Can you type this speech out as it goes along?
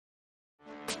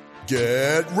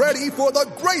Get ready for the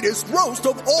greatest roast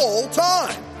of all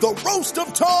time. The Roast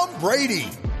of Tom Brady.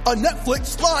 A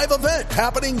Netflix live event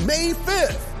happening May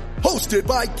 5th. Hosted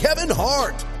by Kevin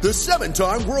Hart. The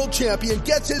 7-time world champion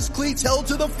gets his cleats held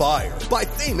to the fire by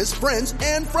famous friends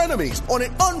and frenemies on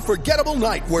an unforgettable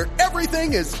night where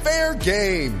everything is fair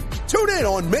game. Tune in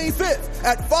on May 5th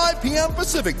at 5 p.m.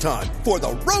 Pacific time for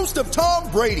the Roast of Tom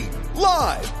Brady.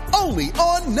 Live only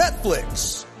on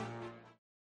Netflix.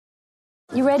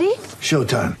 You ready?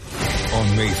 Showtime.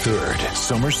 On May 3rd,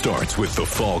 summer starts with The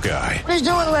Fall Guy. Let's do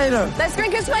it later. Let's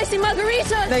drink a spicy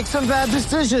margarita. Make some bad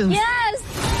decisions. Yes!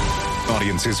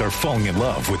 Audiences are falling in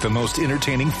love with the most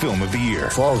entertaining film of the year.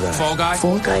 Fall Guy. Fall Guy?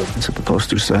 Fall Guy. That's what the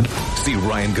poster said. See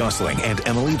Ryan Gosling and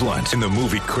Emily Blunt in the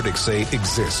movie critics say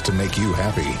exists to make you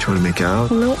happy. Trying to make it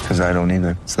out? Nope. Because I don't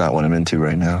either. It's not what I'm into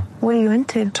right now. What are you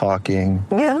into? Talking.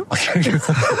 Yeah.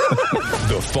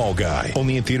 The Fall Guy.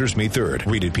 Only in theaters May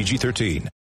 3rd. Rated PG-13.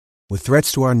 With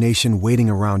threats to our nation waiting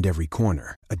around every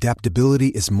corner, adaptability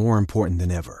is more important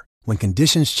than ever. When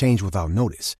conditions change without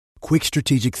notice, quick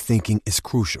strategic thinking is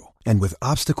crucial. And with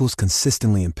obstacles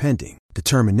consistently impending,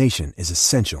 determination is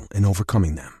essential in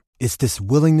overcoming them. It's this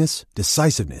willingness,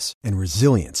 decisiveness, and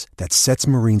resilience that sets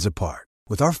Marines apart.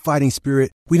 With our fighting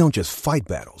spirit, we don't just fight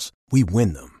battles, we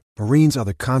win them. Marines are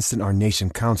the constant our nation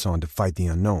counts on to fight the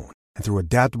unknown. And through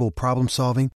adaptable problem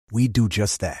solving, we do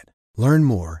just that. Learn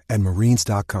more at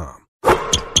marines.com.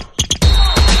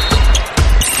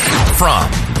 From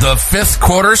the Fifth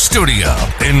Quarter Studio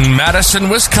in Madison,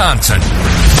 Wisconsin,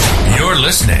 you're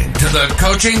listening to the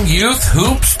Coaching Youth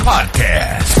Hoops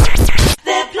Podcast.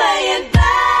 They're playing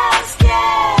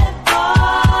basketball.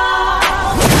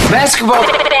 Basketball.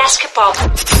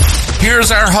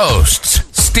 Here's our hosts,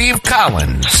 Steve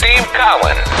Collins.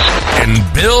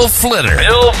 And Bill Flitter.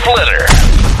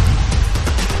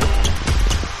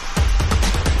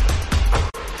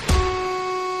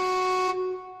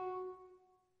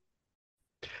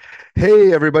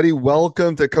 Hey everybody,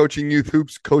 welcome to Coaching Youth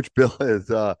Hoops. Coach Bill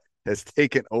has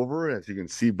taken over. As you can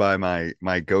see by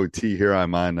my goatee here,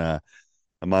 I'm on a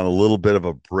little bit of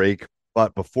a break.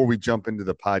 But before we jump into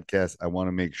the podcast, I want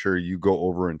to make sure you go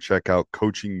over and check out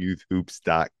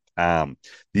coachingyouthhoops.com,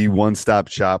 the one-stop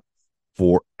shop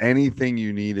for anything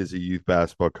you need as a youth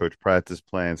basketball coach. Practice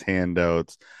plans,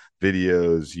 handouts,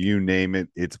 videos, you name it.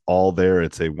 It's all there.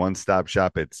 It's a one-stop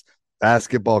shop. It's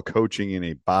basketball coaching in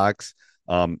a box.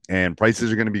 And prices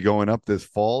are going to be going up this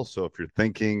fall. So if you're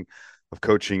thinking of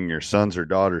coaching your son's or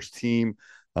daughter's team,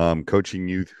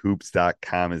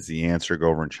 coachingyouthhoops.com is the answer. Go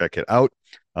over and check it out.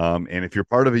 And if you're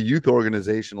part of a youth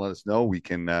organization, let us know. We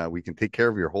can take care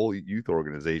of your whole youth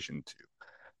organization too.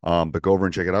 But go over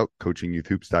and check it out,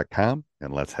 coachingyouthhoops.com,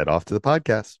 and let's head off to the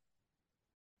podcast.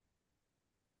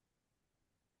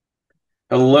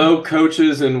 Hello,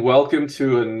 coaches, and welcome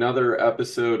to another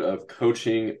episode of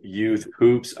Coaching Youth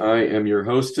Hoops. I am your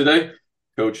host today,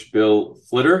 Coach Bill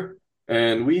Flitter,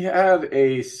 and we have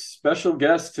a special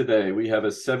guest today. We have a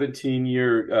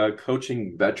 17-year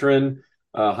coaching veteran,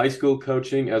 high school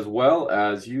coaching as well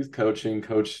as youth coaching.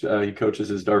 He coached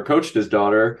his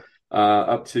daughter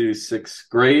up to 6th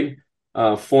grade.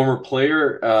 Former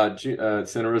player at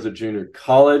Santa Rosa Junior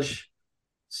College.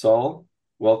 Saul,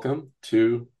 welcome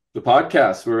to the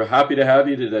podcast. We're happy to have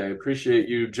you today. Appreciate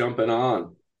you jumping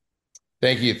on.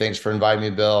 Thank you. Thanks for inviting me,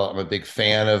 Bill. I'm a big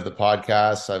fan of the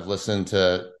podcast. I've listened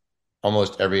to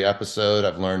almost every episode.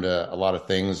 I've learned a lot of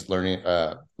things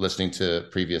listening to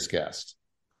previous guests.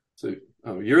 So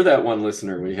you're that one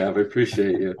listener we have. I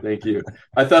appreciate you. Thank you.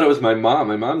 I thought it was my mom.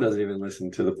 My mom doesn't even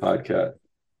listen to the podcast.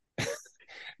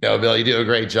 No, Bill, you do a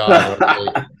great job.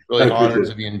 I'm really honored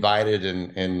to be invited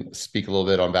and speak a little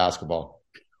bit on basketball.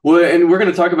 Well, and we're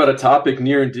going to talk about a topic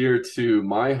near and dear to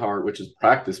my heart, which is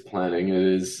practice planning. It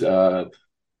is, I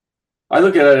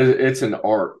look at it, it's an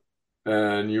art.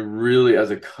 And you really, as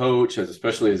a coach,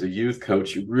 especially as a youth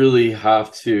coach, you really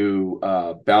have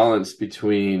to balance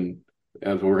between,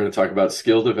 as we're going to talk about,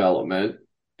 skill development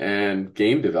and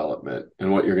game development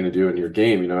and what you're going to do in your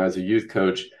game. You know, as a youth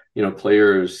coach, you know,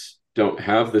 players don't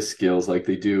have the skills like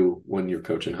they do when you're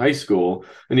coaching high school.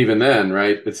 And even then,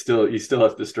 right, you still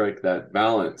have to strike that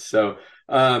balance. So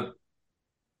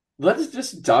let's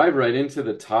just dive right into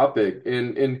the topic.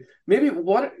 And maybe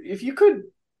what, if you could,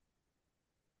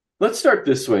 let's start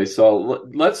this way. So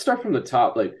let's start from the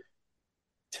top. Like,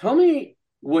 tell me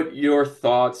what your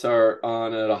thoughts are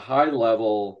on, at a high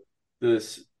level,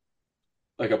 this,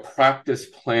 like a practice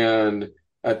plan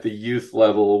at the youth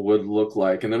level would look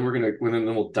like. And then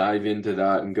we'll dive into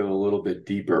that and go a little bit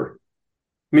deeper.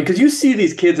 I mean, because you see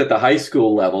these kids at the high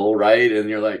school level, right? And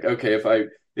you're like, okay, if I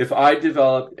if I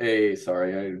developed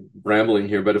I'm rambling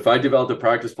here, but if I developed a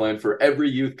practice plan for every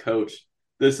youth coach,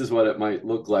 this is what it might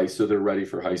look like so they're ready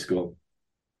for high school.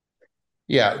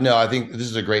 Yeah, no, I think this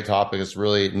is a great topic. It's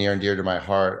really near and dear to my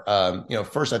heart.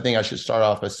 First, I think I should start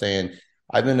off by saying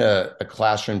I've been a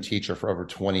classroom teacher for over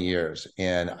 20 years.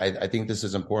 And I think this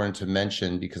is important to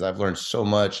mention because I've learned so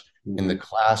much in the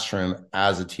classroom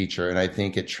as a teacher. And I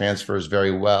think it transfers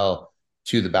very well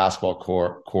to the basketball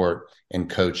court and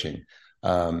coaching.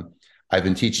 I've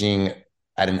been teaching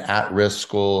at an at-risk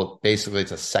school. Basically,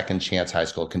 it's a second chance high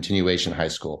school, continuation high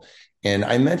school. And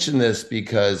I mention this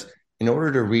because in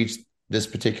order to reach this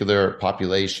particular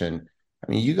population,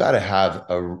 I mean, you got to have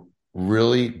a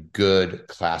really good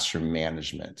classroom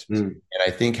management. And I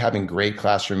think having great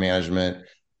classroom management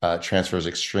transfers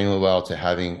extremely well to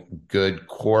having good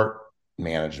court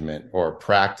management or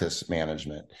practice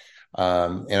management.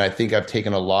 And I think I've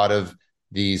taken a lot of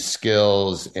these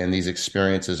skills and these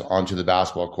experiences onto the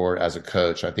basketball court as a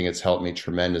coach. I think it's helped me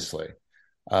tremendously.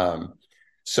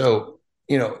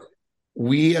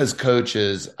 We as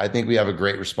coaches, I think we have a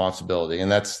great responsibility,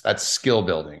 and that's skill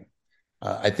building.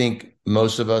 I think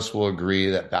most of us will agree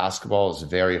that basketball is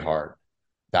very hard.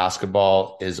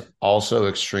 Basketball is also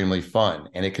extremely fun,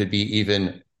 and it could be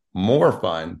even more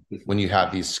fun when you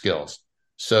have these skills.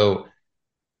 So,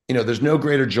 there's no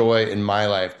greater joy in my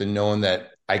life than knowing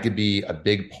that I could be a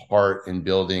big part in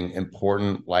building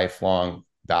important lifelong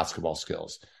basketball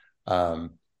skills.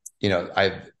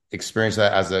 I've experienced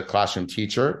that as a classroom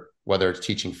teacher, whether it's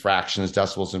teaching fractions,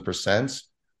 decibels, and percents,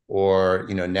 or,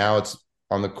 now it's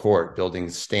on the court, building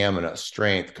stamina,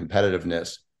 strength,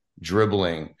 competitiveness,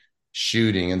 dribbling,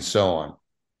 shooting, and so on.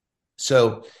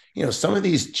 So, some of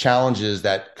these challenges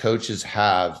that coaches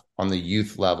have on the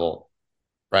youth level,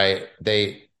 right?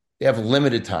 They have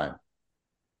limited time.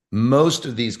 Most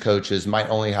of these coaches might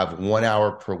only have 1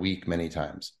 hour per week many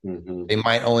times. They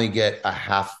might only get a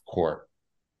half court.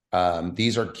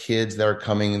 These are kids that are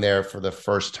coming there for the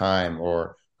first time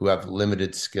or who have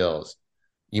limited skills.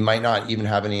 You might not even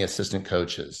have any assistant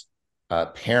coaches.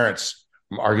 Parents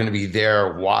are going to be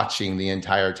there watching the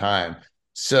entire time.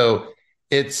 So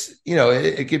it's,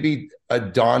 it could be a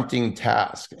daunting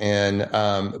task,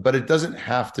 but it doesn't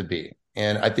have to be.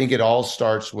 And I think it all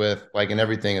starts with, like in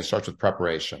everything, it starts with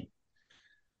preparation.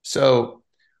 So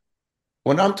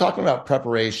when I'm talking about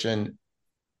preparation,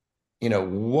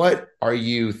 what are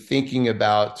you thinking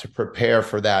about to prepare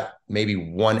for that maybe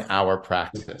 1 hour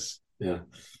practice? Yeah.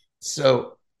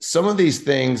 So some of these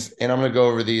things, and I'm going to go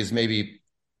over these, maybe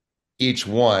each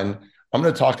one. I'm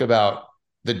going to talk about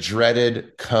the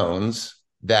dreaded cones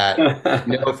that,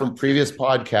 from previous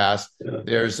podcasts,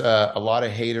 there's a lot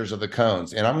of haters of the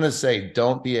cones. And I'm going to say,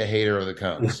 don't be a hater of the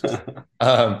cones.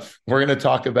 We're going to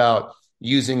talk about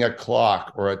using a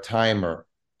clock or a timer,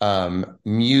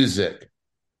 music,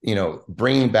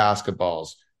 bringing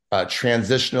basketballs,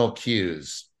 transitional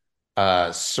cues,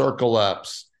 circle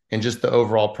ups, and just the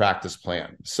overall practice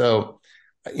plan. So,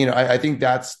 I think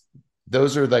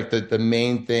those are like the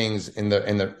main things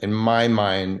in my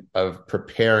mind of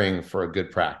preparing for a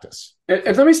good practice.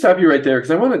 And let me stop you right there,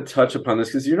 because I want to touch upon this,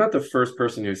 because you're not the first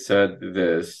person who said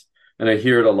this. And I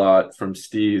hear it a lot from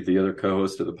Steve, the other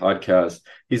co-host of the podcast.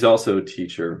 He's also a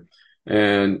teacher,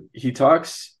 and he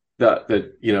talks that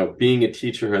being a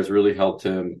teacher has really helped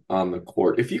him on the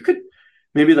court. If you could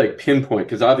maybe like pinpoint,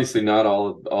 because obviously not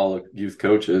all youth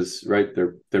coaches, right?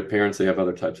 They're parents, they have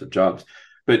other types of jobs.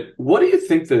 But what do you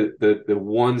think the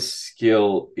one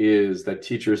skill is that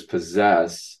teachers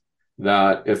possess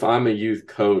that if I'm a youth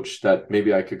coach that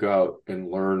maybe I could go out and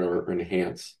learn or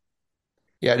enhance?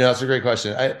 Yeah, no, that's a great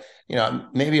question.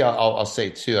 Maybe I'll say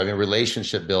too. I mean,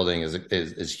 relationship building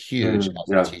is huge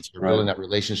as a teacher. Right. Building that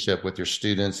relationship with your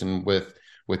students and with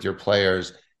your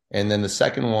players, and then the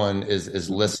second one is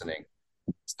listening.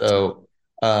 So,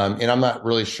 and I'm not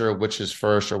really sure which is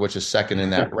first or which is second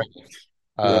in that rank.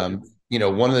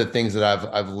 One of the things that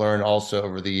I've learned also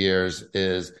over the years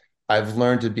is I've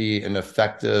learned to be an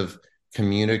effective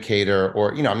communicator,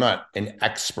 or I'm not an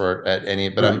expert at any,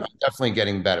 but I'm definitely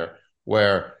getting better.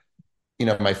 Where,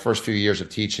 my first few years of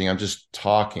teaching, I'm just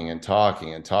talking and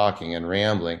talking and talking and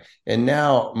rambling. And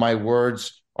now my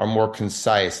words are more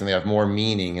concise and they have more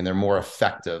meaning and they're more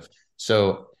effective.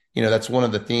 So, that's one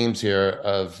of the themes here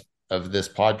of this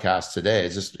podcast today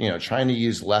is just, trying to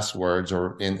use less words,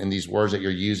 or in these words that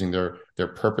you're using, they're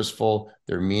purposeful,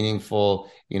 they're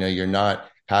meaningful. You're not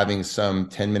having some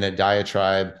 10-minute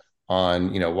diatribe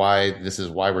on, why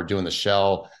we're doing the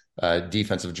shell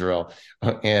defensive drill.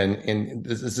 And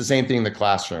it's the same thing in the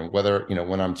classroom, whether,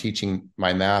 when I'm teaching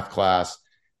my math class,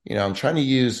 I'm trying to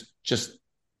use just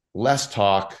less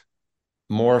talk,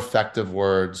 more effective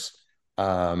words,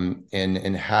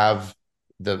 and have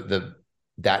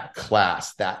that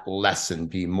class, that lesson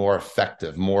be more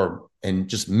effective, more, and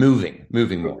just moving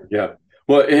more. Yeah.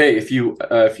 Well, hey, if you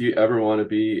ever want to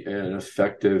be an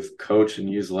effective coach and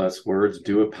use less words,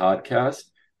 do a podcast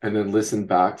and then listen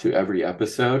back to every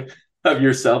episode of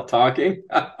yourself talking.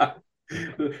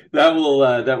 That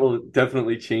will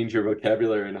definitely change your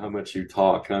vocabulary and how much you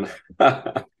talk.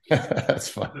 That's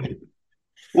funny.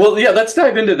 Well, yeah, let's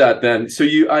dive into that then. So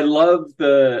I love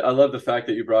the fact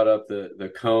that you brought up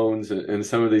the cones and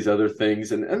some of these other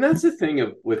things, and that's the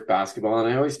thing with basketball.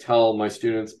 And I always tell my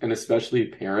students, and especially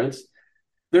parents,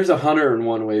 there's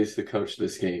 101 ways to coach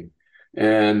this game,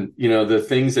 and the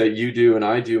things that you do and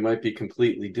I do might be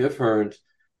completely different,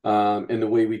 and the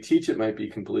way we teach it might be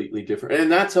completely different, and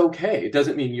that's okay. It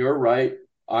doesn't mean you're right,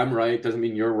 I'm right. It doesn't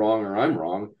mean you're wrong or I'm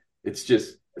wrong. It's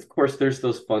just, of course, there's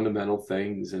those fundamental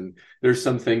things, and there's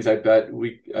some things I bet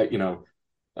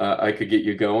I could get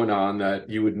you going on that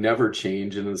you would never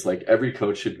change, and it's like every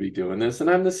coach should be doing this, and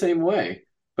I'm the same way.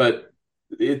 But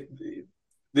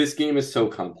this game is so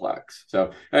complex.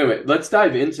 So anyway, let's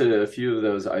dive into a few of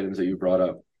those items that you brought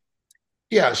up.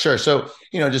 Yeah, sure. So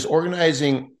just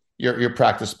organizing your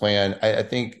practice plan. I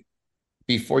think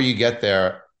before you get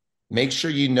there, make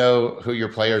sure you know who your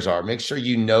players are. Make sure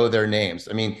you know their names.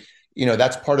 I mean,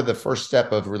 that's part of the first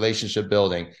step of relationship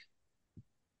building.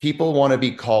 People want to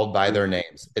be called by their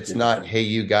names. It's not, hey,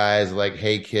 you guys, like,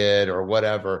 hey, kid, or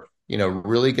whatever.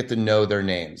 Really get to know their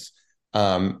names.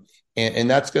 And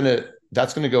that's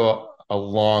gonna go a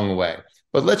long way.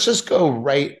 But let's just go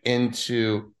right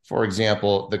into, for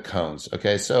example, the cones.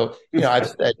 Okay. So, I've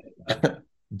said,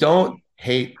 don't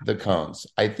hate the cones.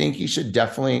 I think you should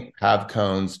definitely have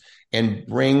cones and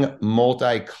bring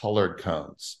multicolored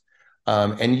cones.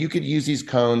 And you could use these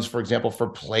cones, for example, for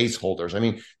placeholders. I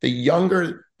mean, the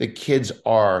younger the kids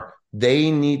are, they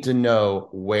need to know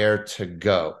where to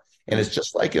go. And it's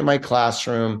just like in my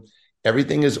classroom,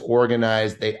 everything is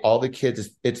organized. All the kids,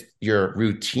 it's your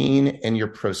routine and your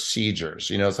procedures.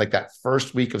 It's like that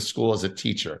first week of school as a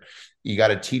teacher. You got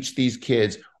to teach these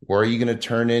kids, where are you going to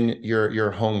turn in your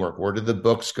homework? Where do the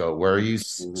books go? Where are you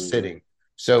sitting?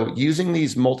 So using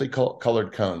these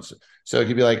multicolored cones. So it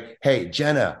could be like, hey,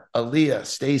 Jenna, Aaliyah,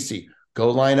 Stacy,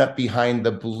 go line up behind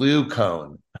the blue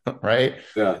cone, right?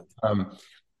 Yeah.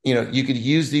 You could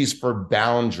use these for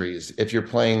boundaries if you're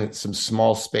playing some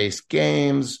small space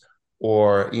games,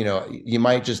 or, you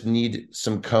might just need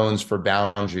some cones for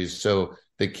boundaries so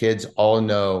the kids all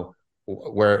know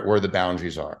where the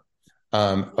boundaries are.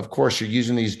 Of course, you're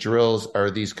using these drills or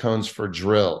these cones for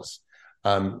drills,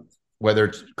 whether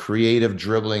it's creative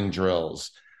dribbling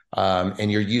drills,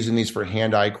 and you're using these for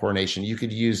hand-eye coordination. You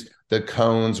could use the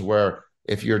cones where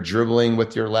if you're dribbling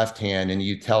with your left hand and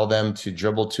you tell them to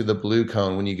dribble to the blue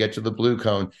cone, when you get to the blue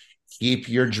cone, keep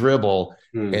your dribble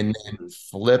and then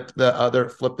flip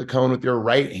the cone with your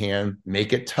right hand,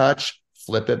 make it touch,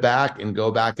 flip it back, and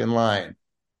go back in line.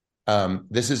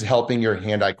 This is helping your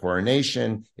hand-eye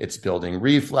coordination. It's building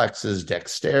reflexes,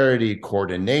 dexterity,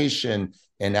 coordination,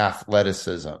 and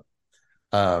athleticism.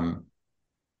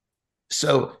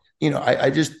 So, I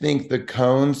just think the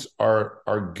cones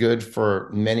are good for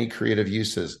many creative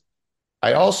uses.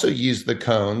 I also use the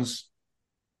cones.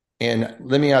 And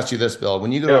let me ask you this, Bill,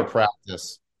 when you go to a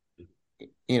practice,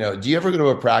 do you ever go to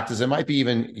a practice? It might be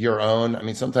even your own. I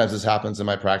mean, sometimes this happens in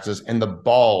my practice, and the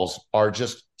balls are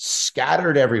just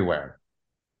scattered everywhere.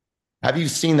 Have you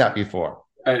seen that before?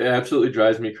 It absolutely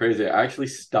drives me crazy. I actually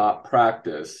stop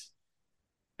practice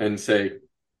and say,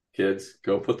 kids,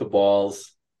 go put the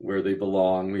balls where they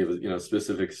belong. We have a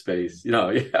specific space.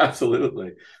 Yeah,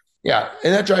 absolutely. Yeah,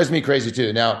 and that drives me crazy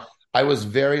too. Now, I was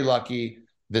very lucky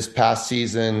this past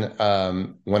season,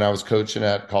 when I was coaching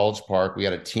at College Park. We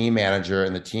had a team manager,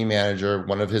 and the team manager,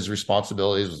 one of his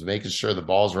responsibilities was making sure the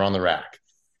balls are on the rack.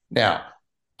 Now,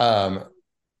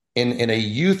 in a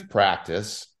youth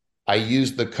practice, I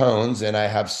use the cones, and I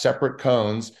have separate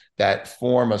cones that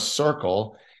form a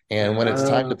circle. And when it's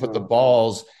time to put the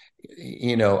balls,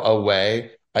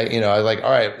 away, I like,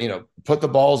 all right, put the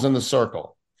balls in the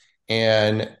circle.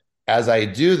 And as I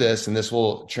do this, and this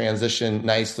will transition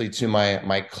nicely to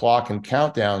my clock and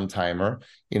countdown timer,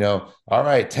 all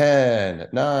right, 10,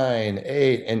 9,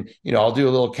 8, and, I'll do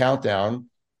a little countdown.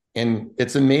 And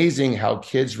it's amazing how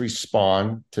kids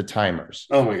respond to timers.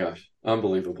 Oh my gosh,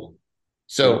 unbelievable.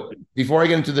 So before I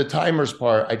get into the timers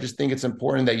part, I just think it's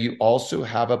important that you also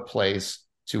have a place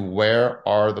to where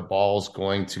are the balls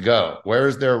going to go? Where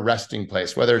is their resting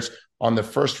place? Whether it's on the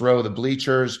first row of the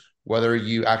bleachers, whether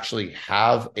you actually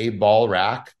have a ball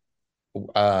rack,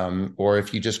 or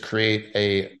if you just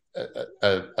create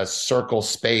a circle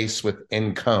space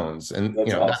within cones, and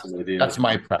That's awesome. That's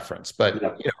my preference. But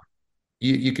yeah.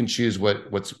 You can choose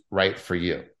what's right for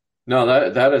you. No,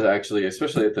 that is actually,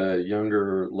 especially at the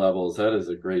younger levels, that is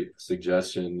a great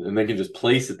suggestion. And they can just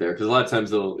place it there because a lot of times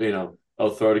they'll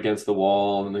throw it against the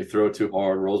wall and they throw it too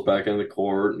hard, rolls back into the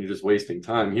court, and you're just wasting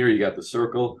time. Here you got the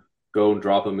circle, go and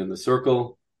drop them in the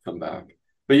circle, come back.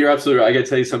 But you're absolutely right. I got to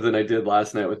tell you something I did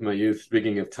last night with my youth,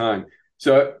 speaking of time.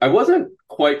 So I wasn't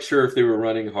quite sure if they were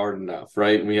running hard enough,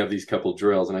 right? And we have these couple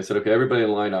drills. And I said, okay, everybody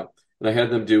in line up. And I had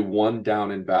them do one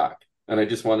down and back. And I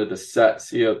just wanted to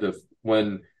see how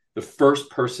when the first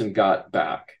person got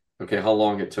back, okay, how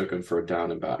long it took them for a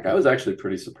down and back. I was actually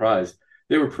pretty surprised.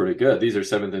 They were pretty good. These are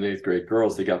 7th and 8th grade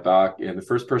girls. They got back, and the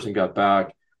first person got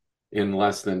back in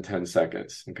less than 10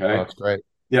 seconds. Okay. Oh, that's great.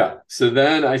 Yeah. So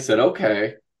then I said,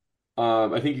 okay,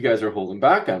 I think you guys are holding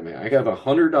back on me. I have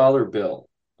 $100 bill.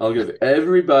 I'll give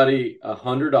everybody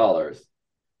 $100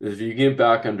 if you get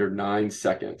back under 9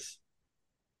 seconds.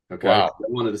 Okay. Wow. I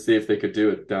wanted to see if they could do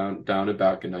it down and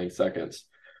back in 9 seconds.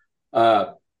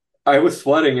 I was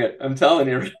sweating it. I'm telling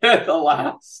you, at the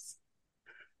last,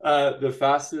 the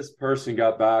fastest person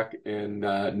got back in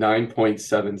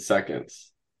 9.7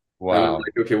 seconds. Wow. And I'm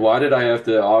like, okay, why did I have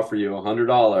to offer you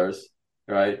 $100,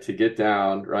 right, to get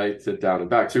down, right, to down and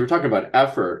back? So we're talking about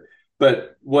effort,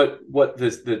 but what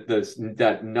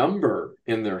that number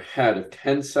in their head of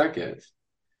 10 seconds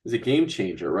is a game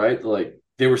changer, right? Like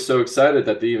they were so excited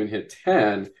that they even hit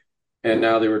 10. And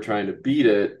now they were trying to beat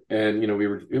it. And,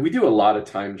 we do a lot of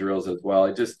time drills as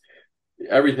well.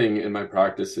 Everything in my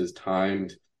practice is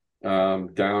timed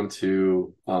down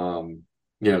to,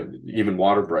 even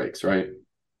water breaks, right?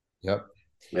 Yep.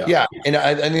 Yeah. And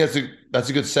I think that's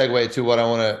a good segue to what I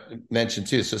want to mention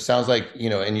too. So it sounds like,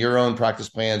 in your own practice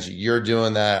plans, you're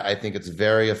doing that. I think it's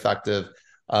very effective.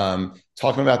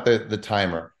 Talking about the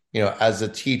timer, as a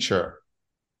teacher,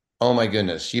 oh my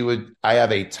goodness, I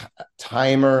have a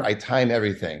timer. I time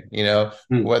everything,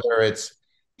 whether it's,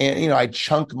 and, I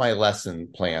chunk my lesson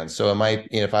plan. So it might,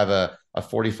 if I have a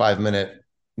 45-minute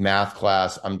math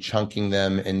class, I'm chunking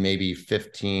them in maybe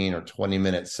 15 or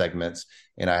 20-minute segments.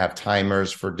 And I have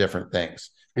timers for different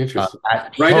things. Interesting.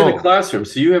 Right in the classroom.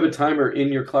 So you have a timer in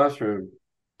your classroom.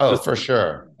 Oh, for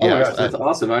sure. Oh my gosh, that's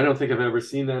awesome. I don't think I've ever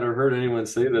seen that or heard anyone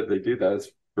say that they do that. It's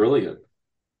brilliant.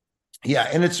 Yeah.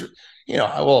 And it's,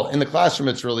 well, in the classroom,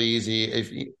 it's really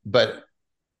easy. But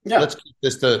let's keep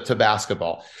this to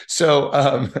basketball.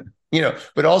 So,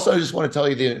 but also I just want to tell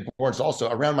you the importance also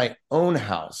around my own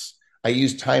house. I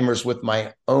use timers with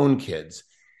my own kids.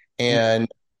 And,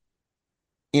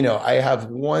 I have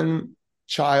one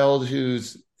child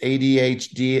who's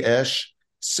ADHD-ish.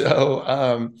 So,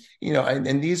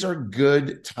 and these are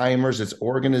good timers. It's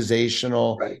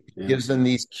organizational. Right. Yeah. It gives them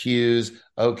these cues.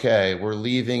 Okay, we're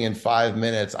leaving in 5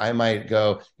 minutes. I might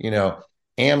go,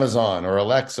 Amazon or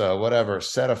Alexa, whatever,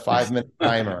 set a 5-minute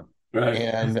timer. Right.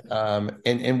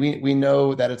 And we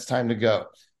know that it's time to go.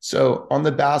 So on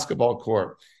the basketball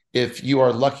court, if you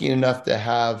are lucky enough to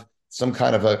have some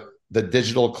kind of the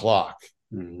digital clock,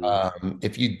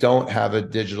 if you don't have a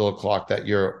digital clock that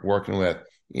you're working with,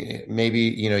 maybe,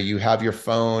 you have your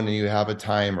phone and you have a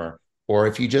timer, or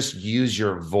if you just use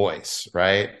your voice,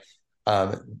 right?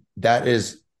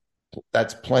 That's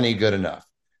plenty good enough.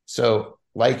 So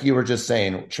like you were just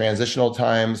saying, transitional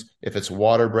times, if it's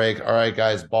water break, all right,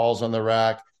 guys, balls on the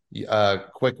rack,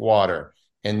 quick water.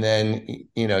 And then,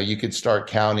 you could start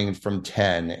counting from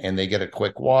 10 and they get a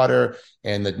quick water.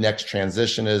 And the next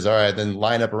transition is, all right, then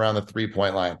line up around the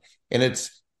 3-point line. And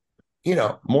it's,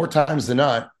 more times than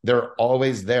not, they're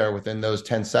always there within those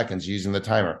 10 seconds using the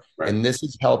timer. Right. And this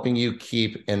is helping you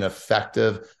keep an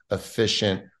effective,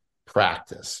 efficient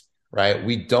practice, right?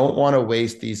 We don't want to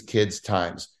waste these kids'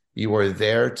 times. You are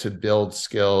there to build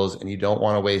skills and you don't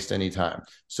want to waste any time.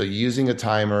 So using a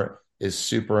timer is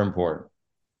super important.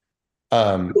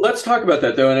 Let's talk about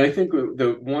that though. And I think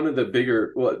one of the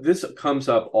bigger, this comes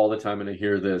up all the time and I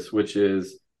hear this, which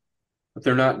is if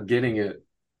they're not getting it,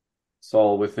 it's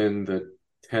all within the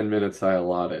 10 minutes I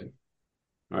allotted.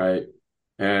 Right.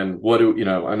 And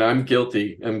and I'm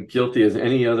guilty as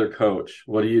any other coach.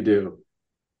 What do?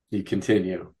 You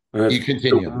continue. You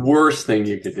continue. The worst thing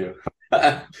you could do.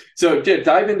 So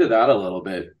dive into that a little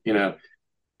bit,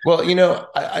 Well,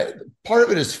 I part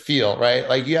of it is feel, right?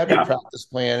 Like you have your practice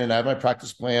plan, and I have my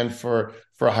practice plan for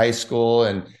high school,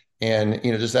 and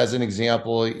just as an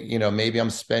example, maybe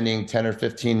I'm spending 10 or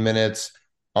 15 minutes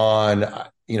on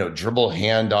dribble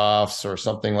handoffs or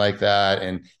something like that,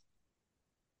 and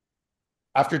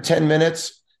after 10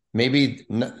 minutes, maybe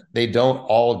they don't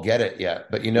all get it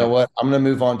yet, but what? I'm going to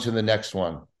move on to the next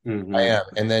one. Mm-hmm. I am.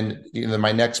 And then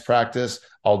my next practice,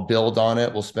 I'll build on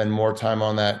it. We'll spend more time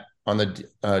on that, on the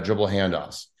dribble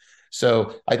handoffs.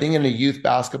 So I think in a youth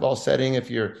basketball setting, if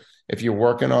you're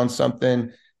working on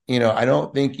something, I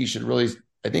don't think you should really,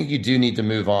 I think you do need to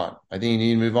move on. I think you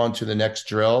need to move on to the next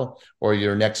drill or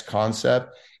your next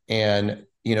concept. And,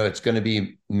 it's going to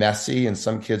be messy and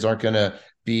some kids aren't going to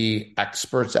be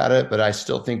experts at it, but I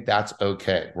still think that's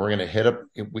okay. We're going to hit up.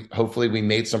 Hopefully we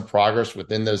made some progress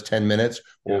within those 10 minutes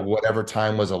or whatever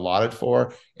time was allotted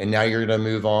for. And now you're going to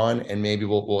move on and maybe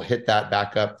we'll hit that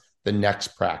back up the next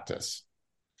practice.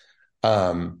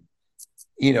 And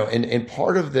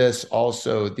part of this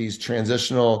also, these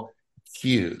transitional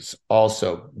cues,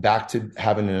 also back to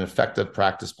having an effective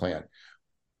practice plan.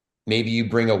 Maybe you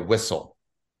bring a whistle.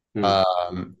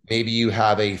 Maybe you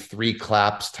have a 3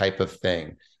 claps type of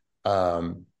thing.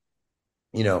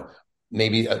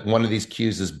 Maybe one of these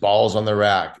cues is balls on the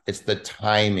rack. It's the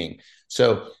timing.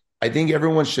 So I think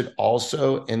everyone should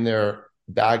also in their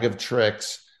bag of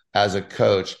tricks as a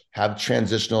coach have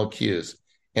transitional cues.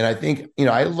 And I think,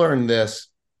 I learned this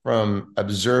from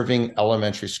observing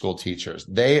elementary school teachers.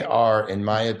 They are, in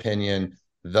my opinion,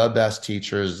 the best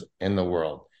teachers in the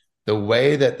world. The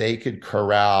way that they could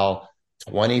corral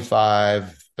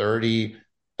 25, 30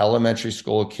 elementary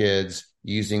school kids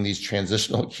using these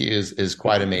transitional cues is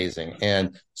quite amazing.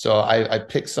 And so I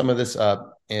picked some of this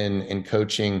up in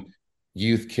coaching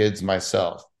youth kids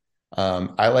myself.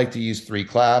 I like to use 3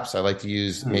 claps. I like to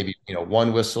use maybe,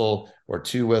 1 whistle or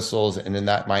 2 whistles. And then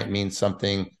that might mean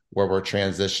something where we're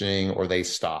transitioning or they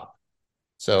stop.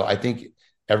 So I think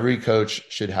every coach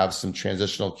should have some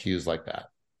transitional cues like that.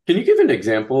 Can you give an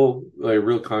example, like a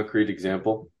real concrete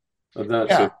example of that?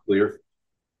 Yeah. So clear.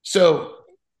 So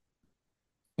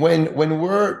when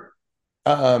we're,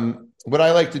 what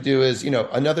I like to do is,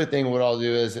 another thing, what I'll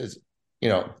do is,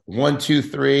 1, 2,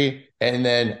 3, and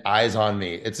then eyes on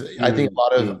me. I think a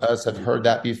lot of us have heard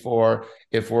that before.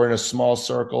 If we're in a small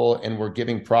circle and we're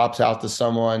giving props out to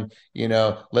someone,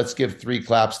 let's give 3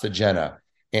 claps to Jenna,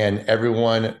 and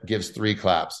everyone gives 3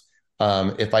 claps.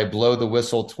 If I blow the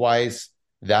whistle twice,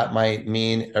 that might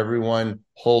mean everyone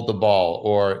hold the ball,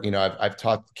 or, I've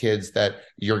taught kids that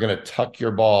you're going to tuck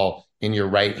your ball in your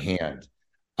right hand.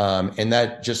 And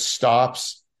that just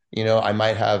stops. I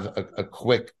might have a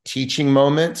quick teaching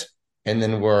moment and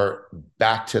then we're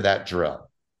back to that drill.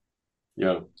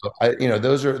 Yeah. So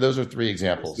those are 3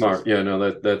 examples. Smart. Yeah,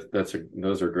 no,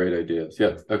 those are great ideas.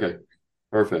 Yeah. Okay.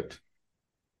 Perfect.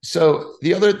 So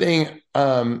the other thing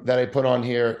that I put on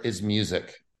here is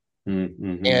music.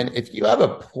 Mm-hmm. And if you have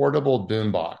a portable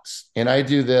boombox, and I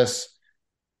do this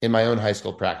in my own high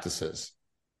school practices,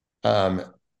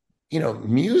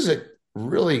 music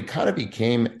really kind of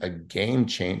became a game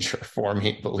changer for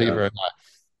me, believe it or not.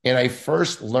 And I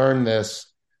first learned this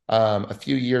a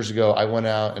few years ago. I went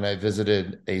out and I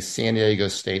visited a San Diego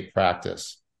State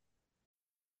practice.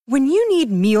 When you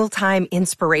need mealtime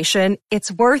inspiration,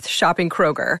 it's worth shopping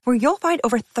Kroger, where you'll find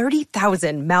over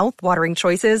 30,000 mouth-watering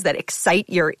choices that excite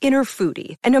your inner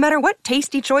foodie. And no matter what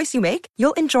tasty choice you make,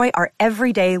 you'll enjoy our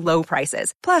everyday low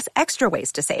prices, plus extra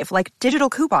ways to save, like digital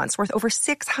coupons worth over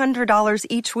 $600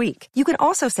 each week. You can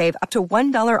also save up to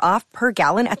 $1 off per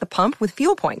gallon at the pump with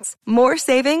fuel points. More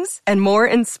savings and more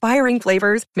inspiring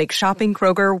flavors make shopping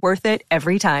Kroger worth it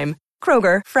every time.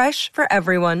 Kroger, fresh for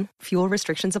everyone. Fuel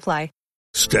restrictions apply.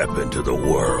 Step into the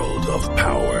world of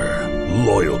power,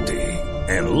 loyalty,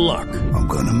 and luck. I'm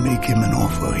gonna make him an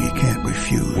offer he can't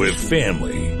refuse. With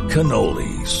family,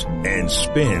 cannolis, and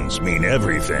spins mean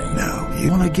everything. Now,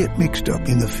 you wanna get mixed up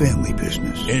in the family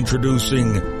business.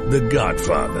 Introducing The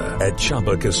Godfather at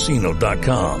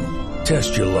ChumbaCasino.com.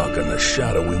 Test your luck in the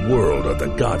shadowy world of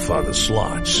The Godfather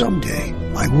slot. Someday,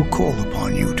 I will call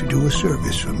upon you to do a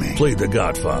service for me. Play The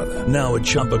Godfather, now at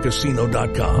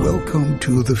ChumbaCasino.com. Welcome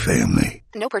to the family.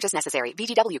 No purchase necessary.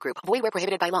 VGW Group. Void where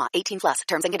prohibited by law. 18+.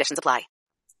 Terms and conditions apply.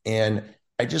 And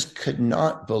I just could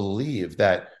not believe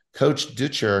that Coach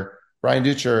Dutcher, Brian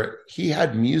Dutcher, he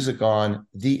had music on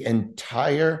the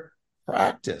entire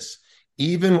practice.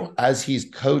 Even as he's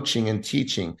coaching and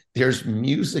teaching, there's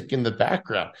music in the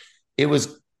background. It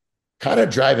was kind of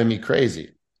driving me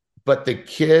crazy, but the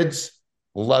kids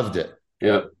loved it.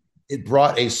 Yeah. It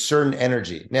brought a certain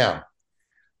energy. Now,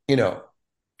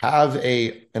 have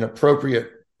an appropriate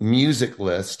music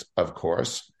list, of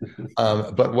course.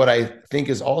 But what I think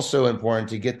is also important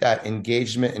to get that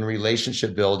engagement and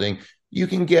relationship building, you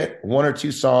can get 1 or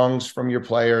 2 songs from your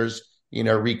players,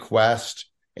 request,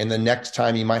 and the next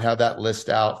time you might have that list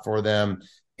out for them.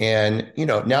 And,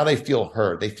 now they feel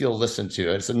heard, they feel listened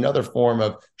to. It's another form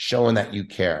of showing that you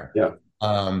care. Yeah.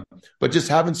 But just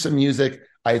having some music,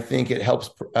 I think it helps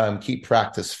keep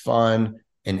practice fun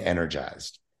and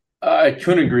energized. I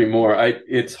couldn't agree more.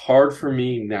 It's hard for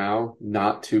me now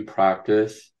not to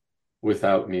practice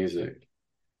without music.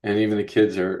 And even the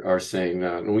kids are saying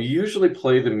that. And we usually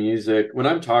play the music when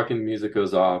I'm talking, the music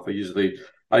goes off. I usually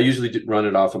run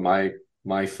it off of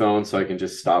my phone so I can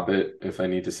just stop it if I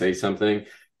need to say something.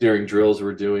 During drills,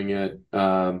 we're doing it.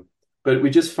 But we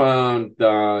just found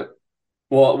that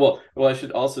well, I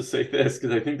should also say this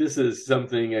because I think this is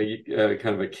something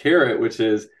kind of a carrot, which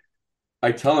is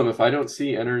I tell them if I don't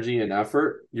see energy and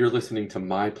effort, you're listening to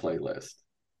my playlist,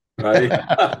 right?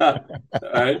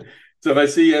 Right. So if I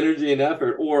see energy and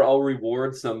effort, or I'll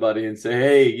reward somebody and say,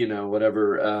 hey,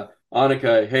 whatever,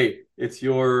 Annika, hey, it's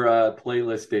your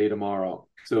playlist day tomorrow.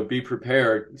 So be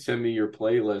prepared. Send me your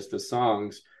playlist of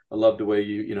songs. I love the way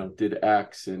you did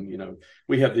X, and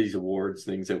we have these awards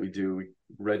things that we do,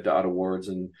 Red Dot Awards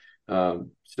and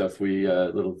stuff. We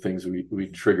little things we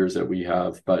triggers that we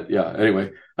have. But yeah,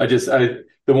 anyway, the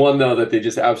one though that they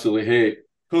just absolutely hate.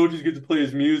 Coaches get to play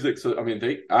his music, so I mean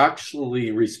they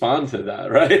actually respond to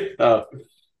that, right?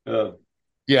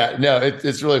 Yeah, no,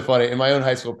 it's really funny. In my own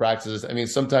high school practices, I mean,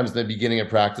 sometimes in the beginning of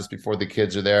practice before the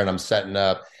kids are there and I'm setting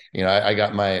up, I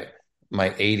got my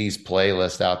 80s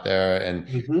playlist out there, and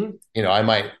I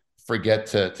might forget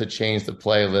to change the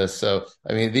playlist. So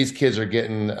I mean, these kids are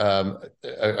getting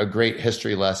a great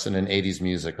history lesson in 80s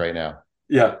music right now.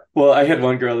 Yeah. Well, I had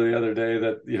one girl the other day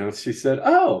that she said,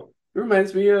 "Oh, it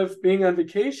reminds me of being on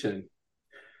vacation."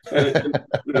 And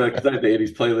because I have the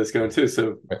 80s playlist going too.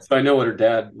 So I know what her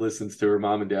dad listens to, her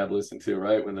mom and dad listen to,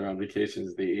 right? When they're on vacation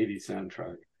is the 80s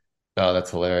soundtrack. Oh,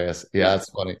 that's hilarious. Yeah, that's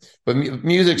funny. But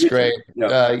music's great.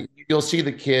 Yeah. You'll see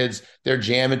the kids, they're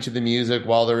jamming to the music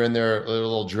while they're in their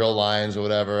little drill lines or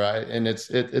whatever. And it's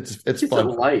fun.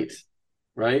 Light,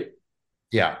 right?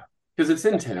 Yeah. Because it's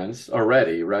intense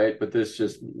already, right? But this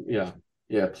just,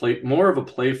 play more of a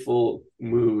playful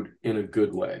mood in a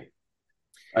good way,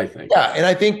 I think. Yeah, and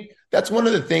I think that's one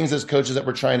of the things as coaches that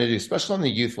we're trying to do, especially on the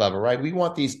youth level, right? We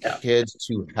want these kids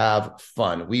to have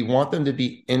fun. We want them to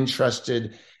be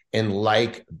interested in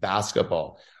like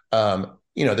basketball.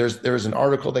 There was an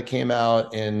article that came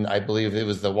out in, I believe it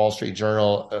was the Wall Street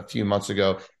Journal a few months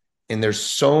ago, and there's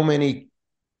so many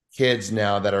kids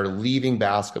now that are leaving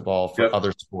basketball for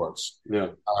other sports. Yeah.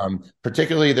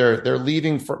 Particularly they're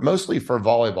leaving mostly for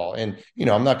volleyball. And,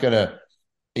 I'm not going to,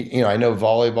 I know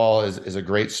volleyball is a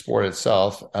great sport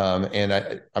itself.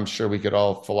 And I'm sure we could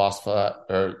all philosophize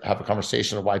or have a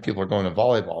conversation of why people are going to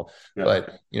volleyball. Yeah.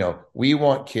 But, we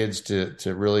want kids to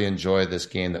really enjoy this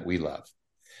game that we love.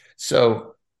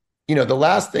 So, the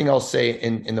last thing I'll say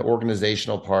in the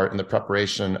organizational part and the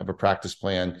preparation of a practice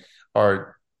plan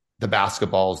are the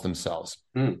basketballs themselves.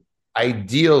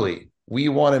 Ideally, we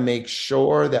want to make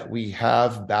sure that we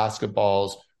have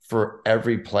basketballs for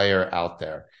every player out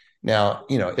there. Now,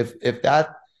 if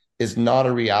that is not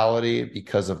a reality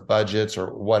because of budgets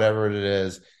or whatever it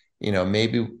is,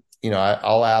 maybe,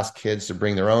 I'll ask kids to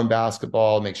bring their own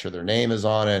basketball, make sure their name is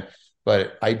on it.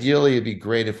 But ideally, it'd be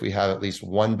great if we have at least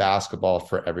one basketball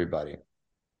for everybody.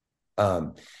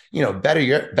 Better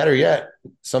yet,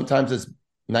 sometimes it's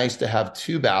nice to have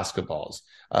two basketballs.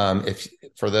 If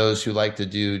for those who like to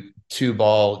do two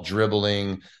ball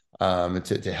dribbling,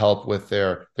 to help with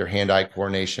their hand-eye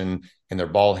coordination and their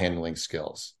ball handling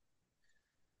skills.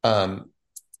 And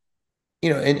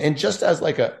just as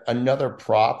like another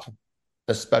prop,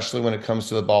 especially when it comes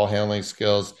to the ball handling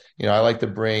skills, I like to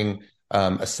bring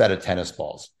a set of tennis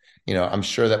balls. I'm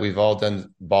sure that we've all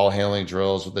done ball handling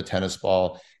drills with the tennis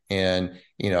ball. And,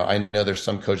 I know there's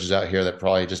some coaches out here that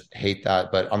probably just hate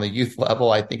that, but on the youth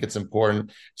level, I think it's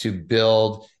important to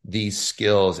build these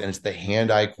skills, and it's the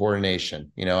hand-eye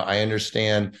coordination. I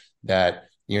understand that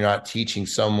you're not teaching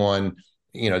someone,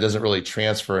 it doesn't really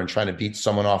transfer and trying to beat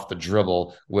someone off the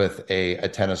dribble with a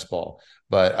tennis ball,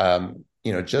 but,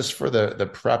 just for the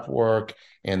prep work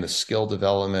and the skill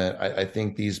development, I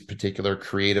think these particular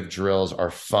creative drills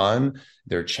are fun.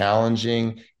 They're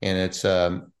challenging, and it's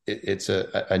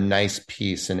a nice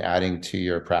piece in adding to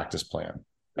your practice plan.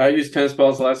 I used tennis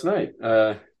balls last night,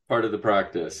 part of the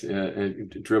practice,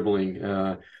 dribbling.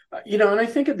 And I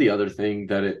think of the other thing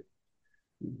that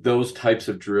those types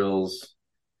of drills,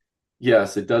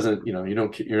 yes, it doesn't,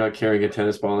 you're not carrying a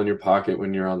tennis ball in your pocket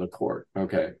when you're on the court.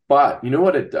 Okay. But you know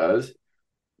what it does?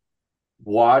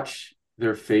 Watch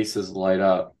their faces light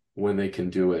up when they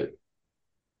can do it.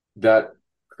 That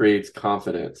creates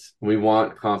confidence. We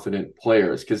want confident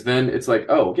players, because then it's like,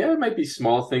 oh yeah, it might be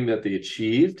small thing that they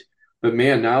achieved, but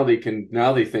man, now they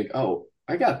think, oh,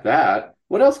 I got that.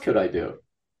 What else could I do?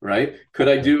 Right? Could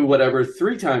I do whatever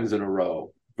 3 times in a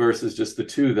row versus just the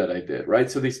 2 that I did, right?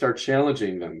 So they start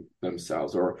challenging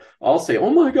themselves. Or I'll say,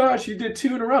 oh my gosh, you did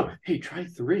 2 in a row. Hey, try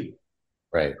 3.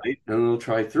 Right. And they'll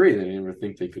try 3. They didn't ever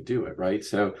think they could do it, right?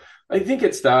 So I think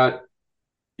it's that,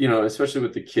 especially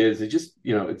with the kids, they just,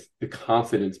 it's the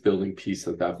confidence building piece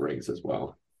that brings as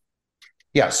well.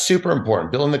 Yeah, super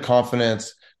important. Building the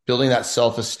confidence, building that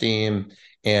self-esteem,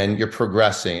 and you're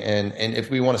progressing. And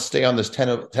if we want to stay on this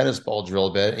tennis ball drill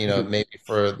a bit, maybe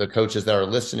for the coaches that are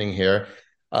listening here,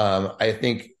 I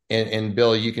think, and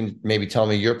Bill, you can maybe tell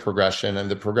me your progression. And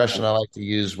the progression I like to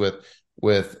use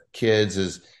with kids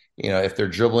is, if they're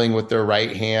dribbling with their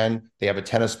right hand, they have a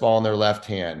tennis ball in their left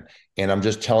hand. And I'm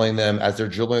just telling them, as they're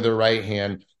dribbling with their right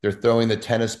hand, they're throwing the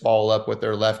tennis ball up with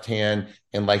their left hand.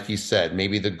 And like you said,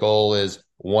 maybe the goal is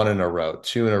 1 in a row,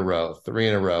 2 in a row, 3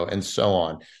 in a row, and so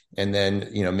on. And then,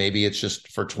 maybe it's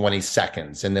just for 20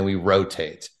 seconds and then we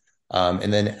rotate.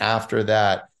 And then after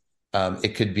that,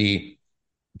 it could be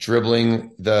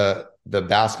dribbling the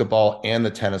basketball and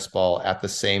the tennis ball at the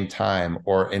same time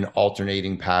or in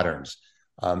alternating patterns.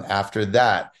 After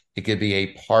that, it could be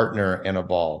a partner and a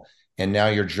ball. And now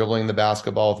you're dribbling the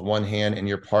basketball with one hand and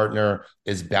your partner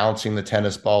is bouncing the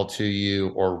tennis ball to you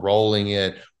or rolling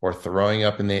it or throwing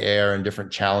up in the air in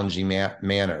different challenging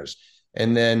manners.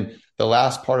 And then the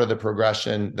last part of the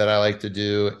progression that I like to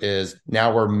do is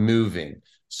now we're moving.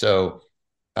 So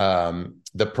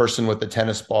the person with the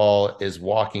tennis ball is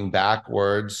walking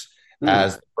backwards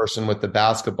as the person with the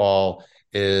basketball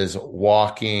is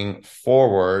walking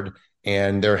forward,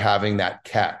 and they're having that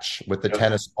catch with the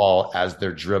tennis ball as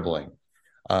they're dribbling.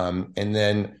 And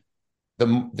then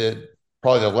the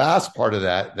probably the last part of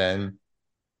that then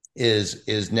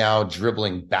is now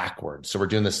dribbling backwards. So we're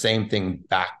doing the same thing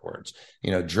backwards.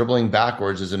 Dribbling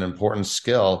backwards is an important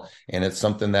skill, and it's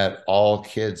something that all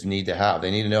kids need to have. They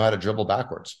need to know how to dribble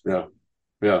backwards.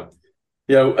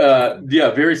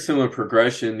 Very similar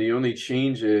progression. The only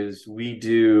change is I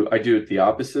do it the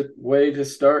opposite way to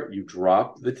start. You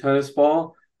drop the tennis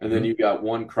ball, and then you got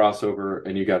 1 crossover,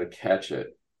 and you got to catch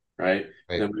it, right?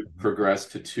 Then we progress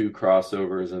to 2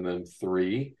 crossovers, and then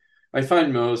 3. I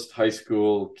find most high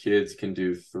school kids can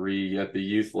do 3 at the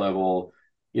youth level.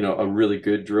 A really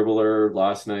good dribbler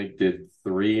last night did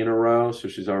 3 in a row, so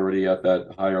she's already at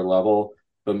that higher level.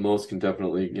 But most can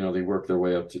definitely, they work their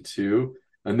way up to 2.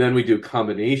 And then we do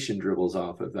combination dribbles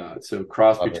off of that. So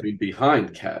cross between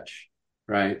behind catch,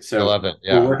 right? So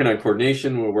we're working on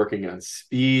coordination. We're working on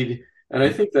speed. And I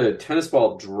think the tennis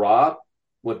ball drop,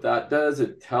 what that does,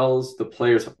 it tells the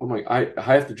players, I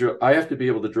have to be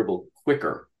able to dribble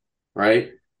quicker, right?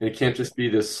 And it can't just be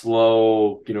this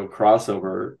slow,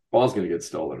 crossover. Ball's going to get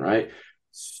stolen, right?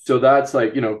 So that's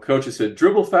like, coaches said,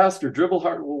 dribble faster, dribble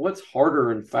harder. Well, what's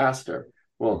harder and faster?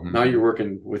 Well, now you're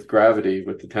working with gravity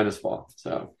with the tennis ball.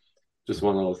 So just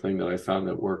one little thing that I found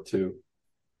that worked too.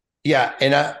 Yeah.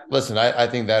 And I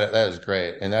think that is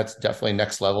great. And that's definitely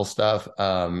next level stuff.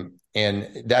 And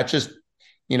that just,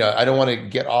 I don't want to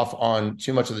get off on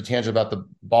too much of the tangent about the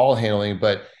ball handling,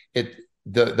 but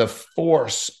the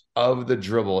force of the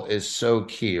dribble is so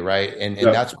key, right? And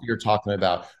that's what you're talking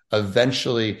about.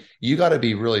 Eventually, you got to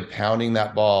be really pounding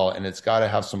that ball, and it's got to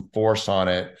have some force on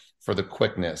it for the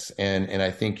quickness. And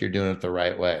I think you're doing it the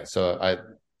right way. So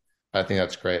I think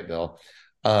that's great, Bill.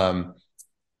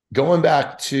 Going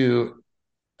back to,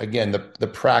 again, the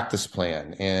practice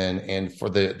plan and for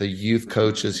the youth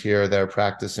coaches here that are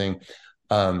practicing,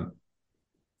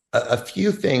 a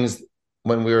few things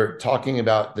when we were talking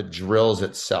about the drills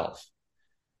itself.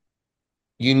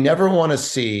 You never want to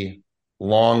see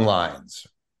long lines,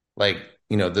 like,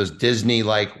 those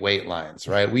Disney-like weight lines,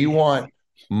 right? We want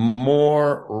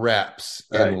more reps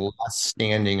and less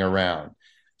standing around.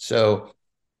 So,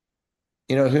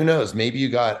 who knows? Maybe you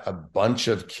got a bunch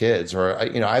of kids, or,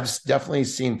 I've definitely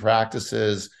seen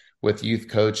practices with youth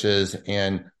coaches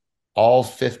and all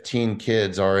 15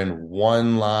 kids are in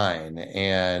one line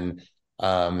and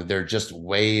they're just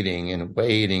waiting and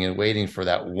waiting and waiting for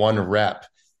that one rep.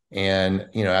 And,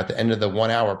 at the end of the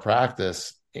 1 hour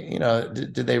practice,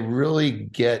 did they really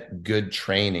get good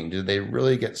training? Did they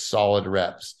really get solid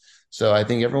reps? So I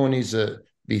think everyone needs to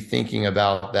be thinking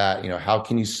about that. How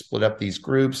can you split up these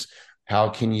groups? How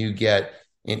can you get,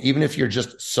 and even if you're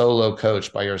just solo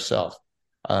coach by yourself,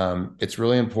 it's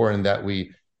really important that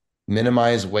we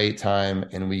minimize wait time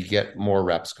and we get more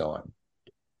reps going.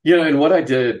 And what I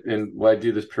did, and why I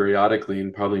do this periodically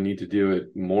and probably need to do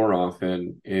it more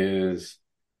often, is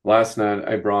last night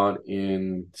I brought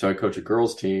in, so I coach a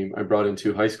girls team. I brought in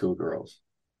 2 high school girls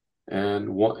and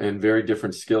very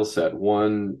different skill set.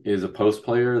 One is a post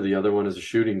player. The other one is a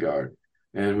shooting guard.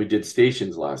 And we did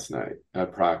stations last night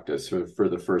at practice for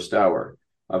the first hour.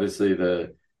 Obviously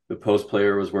the the post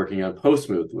player was working on post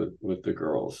move with the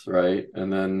girls, right?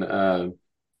 And then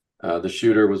the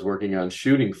shooter was working on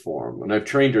shooting form. And I've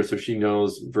trained her so she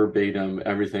knows verbatim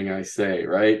everything I say,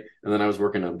 right? And then I was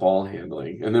working on ball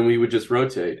handling. And then we would just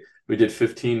rotate. We did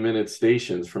 15-minute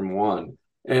stations from one.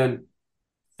 And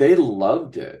they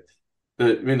loved it.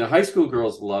 The high school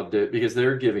girls loved it because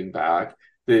they're giving back.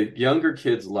 The younger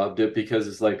kids loved it because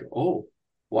it's like, oh,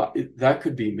 wow, that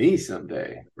could be me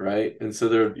someday, right? And so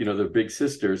they're big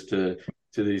sisters to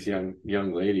these young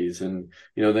ladies, and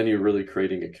then you're really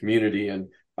creating a community. And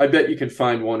I bet you can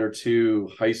find one or two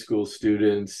high school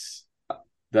students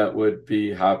that would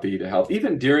be happy to help,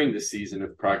 even during the season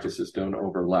if practices don't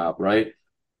overlap, right?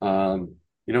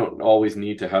 You don't always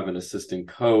need to have an assistant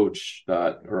coach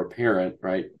or a parent,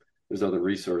 right? There's other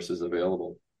resources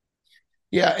available.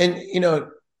 Yeah, and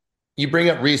you bring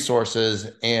up resources,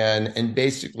 and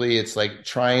basically it's like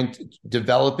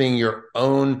developing your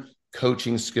own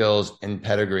coaching skills and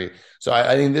pedigree. So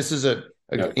I think this is I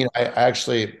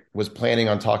actually was planning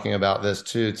on talking about this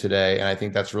too today, and I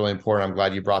think that's really important. I'm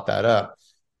glad you brought that up.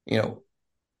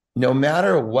 No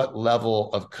matter what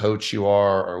level of coach you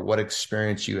are or what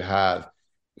experience you have,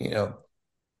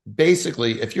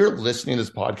 basically, if you're listening to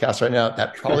this podcast right now,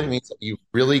 that probably means that you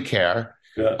really care.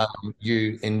 Yeah.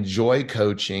 You enjoy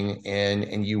coaching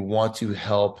and you want to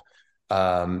help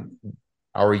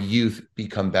our youth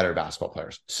become better basketball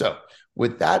players. So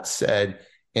with that said,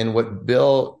 and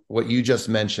what you just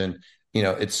mentioned,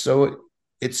 it's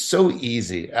so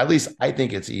easy, at least I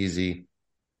think it's easy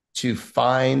to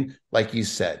find, like you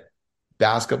said,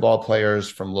 basketball players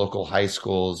from local high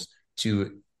schools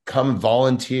to come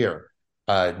volunteer,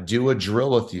 do a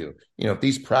drill with you. If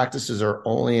these practices are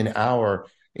only an hour,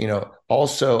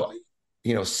 also,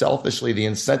 selfishly, the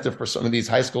incentive for some of these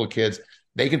high school kids,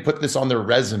 they can put this on their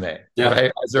resume,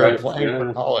 right? As they're applying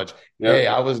for college. Yeah. Hey,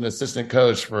 I was an assistant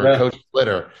coach for Coach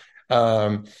Flitter,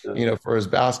 for his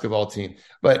basketball team.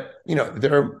 But,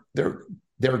 they're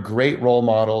great role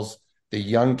models. The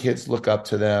young kids look up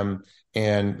to them,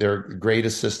 and they're great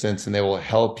assistants, and they will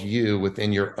help you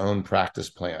within your own practice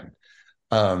plan.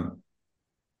 And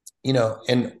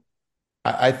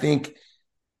I think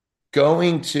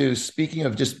speaking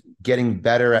of just getting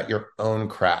better at your own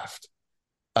craft,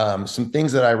 some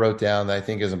things that I wrote down that I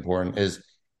think is important is,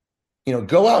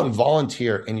 go out and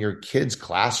volunteer in your kids'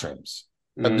 classrooms.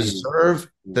 Observe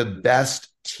the best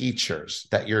teachers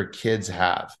that your kids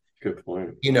have. Good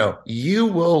point. You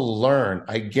will learn.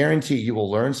 I guarantee you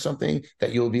will learn something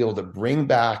that you'll be able to bring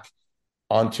back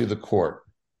onto the court.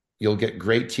 You'll get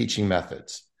great teaching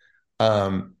methods.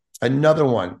 Another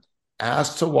one,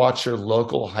 ask to watch your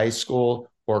local high school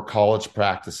or college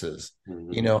practices.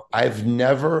 Mm-hmm. I've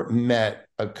never met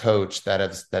a coach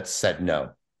that said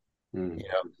no.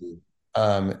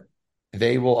 Mm-hmm.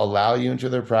 They will allow you into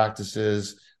their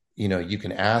practices. You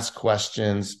can ask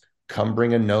questions, come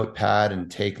bring a notepad and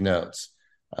take notes.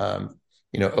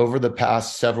 Over the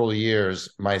past several years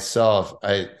myself,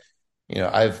 I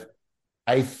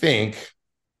think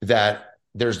that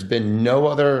there's been no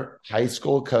other high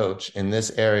school coach in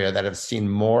this area that have seen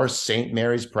more St.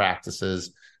 Mary's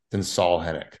practices than Saul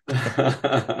Hennick.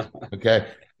 Okay.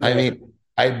 I mean,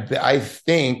 I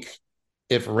think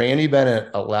if Randy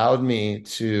Bennett allowed me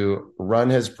to run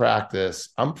his practice,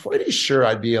 I'm pretty sure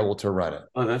I'd be able to run it.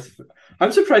 Oh,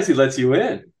 I'm surprised he lets you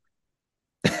in.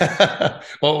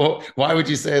 Well, why would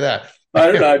you say that?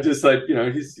 I don't know. I'm just like,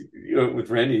 he's, with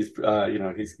Randy's, I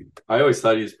always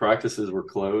thought his practices were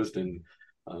closed. And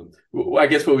I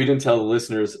guess what we didn't tell the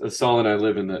listeners, Saul and I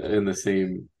live in the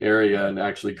same area and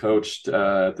actually coached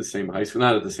at the same high school,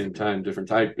 not at the same time, different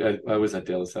time. I was at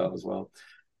De La Salle as well.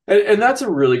 And that's a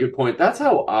really good point. That's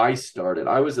how I started.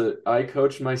 I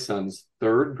coached my son's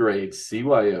third grade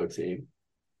CYO team,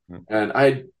 and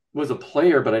I was a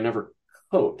player, but I never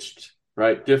coached,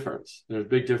 right? There's a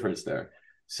big difference there.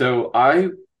 So I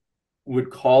would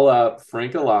call up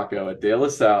Frank Alaco at De La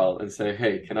Salle and say,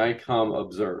 hey, can I come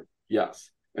observe? Yes.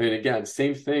 I mean, again,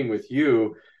 same thing with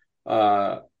you.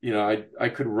 I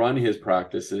could run his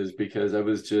practices because I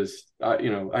was just,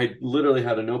 I literally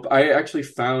had a notebook. I actually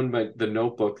found the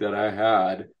notebook that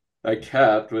I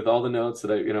kept with all the notes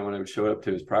that when I would show up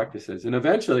to his practices. And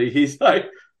eventually he's like,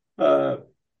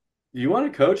 you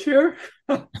want to coach here?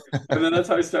 And then that's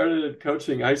how I started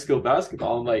coaching high school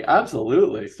basketball. I'm like,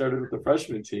 absolutely. Started with the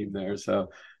freshman team there. So,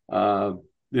 and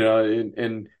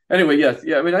anyway, yes.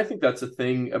 Yeah. I mean, I think that's a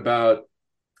thing about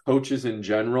coaches in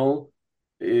general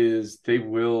is we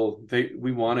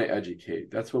want to educate.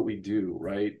 That's what we do.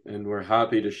 Right. And we're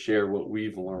happy to share what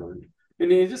we've learned.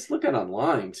 And you just look at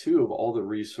online too, of all the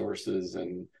resources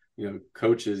and,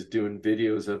 coaches doing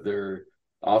videos of their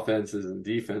offenses and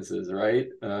defenses, right?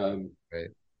 Right.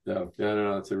 So yeah,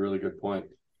 no, that's a really good point.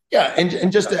 Yeah,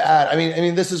 and just to add, I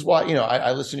mean, this is why,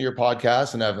 I listen to your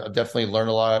podcast, and I've definitely learned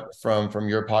a lot from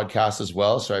your podcast as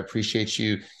well. So I appreciate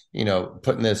you,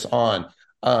 putting this on.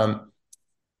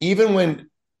 Even when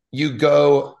you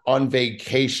go on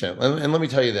vacation, and let me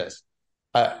tell you this,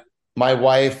 my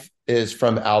wife is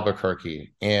from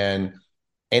Albuquerque, and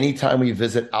anytime we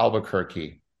visit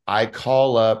Albuquerque, I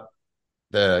call up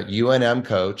the UNM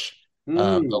coach.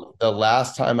 The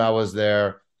last time I was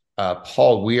there,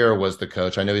 Paul Weir was the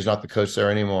coach. I know he's not the coach there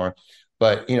anymore,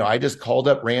 but I just called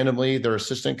up randomly their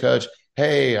assistant coach.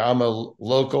 Hey, I'm a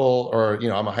local, or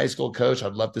I'm a high school coach.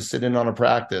 I'd love to sit in on a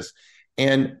practice.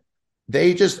 And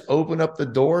they just opened up the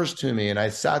doors to me, and I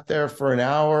sat there for an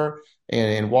hour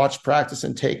and watched practice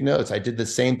and take notes. I did the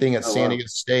same thing at San Diego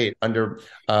State under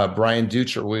Brian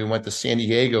Ducher. We went to San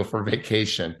Diego for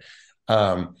vacation.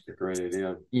 Great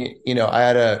idea. I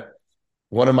had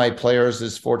one of my players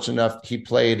is fortunate enough, he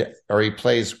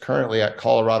plays currently at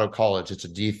Colorado College. It's a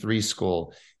D3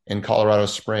 school in Colorado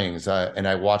Springs. And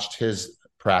I watched his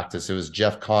practice. It was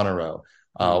Jeff Connerow.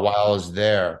 While I was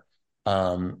there,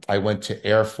 I went to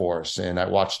Air Force and I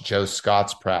watched Joe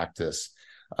Scott's practice.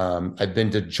 I've been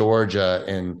to Georgia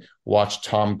and watched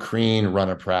Tom Crean run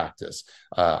a practice.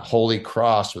 Holy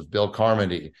Cross with Bill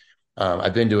Carmody.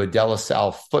 I've been to a De La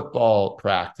Salle football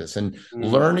practice, and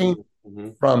learning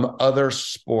from other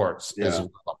sports as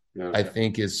well, I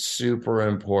think is super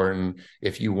important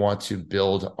if you want to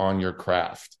build on your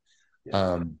craft.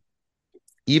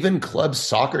 Even club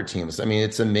soccer teams. I mean,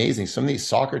 it's amazing. Some of these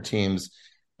soccer teams,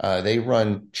 they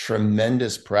run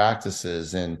tremendous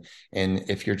practices, and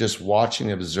if you're just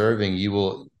watching and observing, you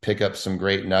will pick up some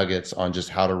great nuggets on just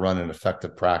how to run an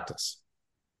effective practice.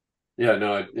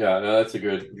 That's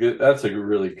that's a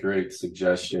really great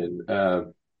suggestion.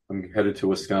 I'm headed to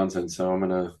Wisconsin, so I'm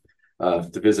gonna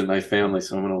to visit my family.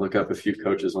 So I'm gonna look up a few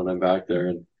coaches when I'm back there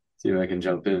and see if I can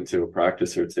jump into a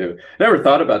practice or two. Never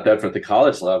thought about that at the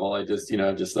college level. I just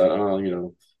thought,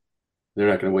 they're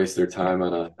not going to waste their time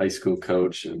on a high school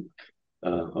coach and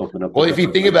open up. Well, if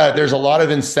you think about it, there's a lot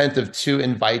of incentive to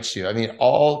invite you. I mean,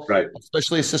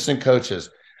 especially assistant coaches,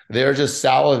 they're just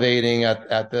salivating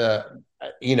at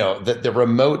the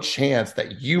remote chance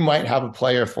that you might have a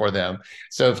player for them.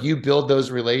 So if you build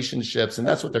those relationships, and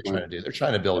that's what they're trying to do, they're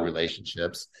trying to build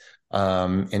relationships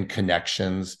and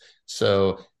connections.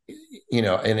 So,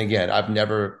 and again, I've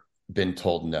never been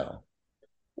told no.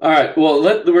 All right. Well,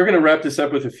 we're going to wrap this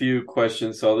up with a few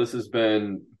questions. So this has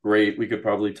been great. We could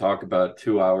probably talk about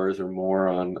 2 hours or more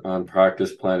on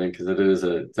practice planning, because it is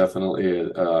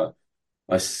definitely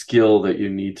a skill that you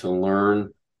need to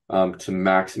learn to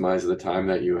maximize the time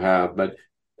that you have. But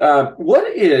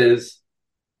what is,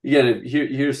 again,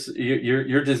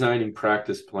 you're designing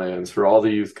practice plans for all the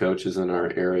youth coaches in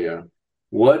our area.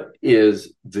 What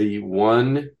is the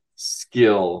one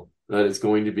skill that is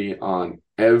going to be on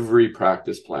every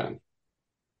practice plan?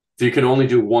 If you can only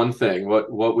do one thing,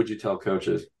 what would you tell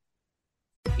coaches?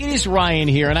 It is Ryan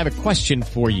here, and I have a question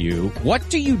for you. What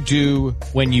do you do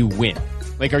when you win?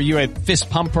 Like, are you a fist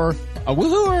pumper, a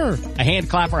woohooer, a hand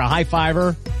clapper, a high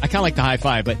fiver? I kind of like the high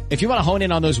five, but if you want to hone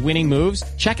in on those winning moves,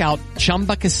 check out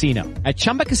Chumba Casino. At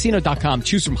ChumbaCasino.com,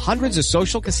 choose from hundreds of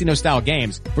social casino style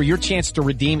games for your chance to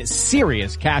redeem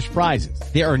serious cash prizes.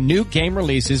 There are new game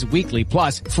releases weekly,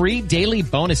 plus free daily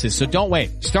bonuses. So don't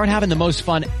wait. Start having the most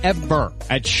fun ever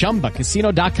at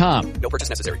ChumbaCasino.com. No purchase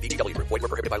necessary. VGW Group. Void where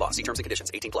prohibited by law. See terms and conditions.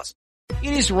 18+.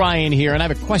 It is Ryan here, and I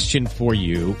have a question for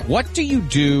you. What do you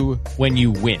do when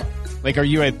you win? Like, are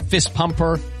you a fist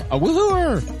pumper, a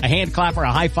woohooer, a hand clapper,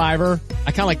 a high fiver?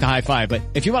 I kind of like the high five, but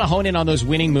if you want to hone in on those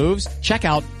winning moves, check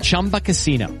out Chumba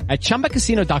Casino. At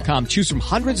ChumbaCasino.com, choose from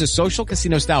hundreds of social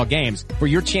casino style games for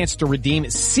your chance to redeem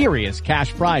serious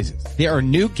cash prizes. There are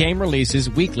new game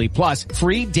releases weekly, plus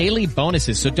free daily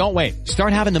bonuses. So don't wait.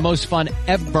 Start having the most fun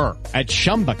ever at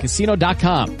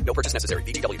ChumbaCasino.com. No purchase necessary.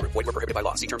 VGW Group. Void where prohibited by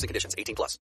law. See terms and conditions.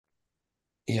 18+.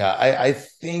 Yeah, I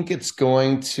think it's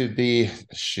going to be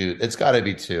it's got to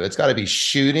be two. It's got to be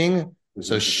shooting.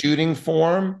 So shooting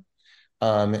form,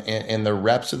 and the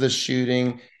reps of the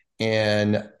shooting,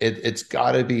 and it's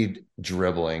got to be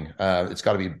dribbling. It's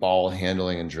got to be ball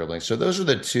handling and dribbling. So those are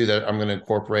the two that I'm going to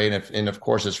incorporate. And of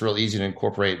course, it's real easy to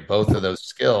incorporate both of those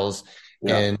skills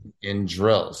in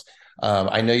drills.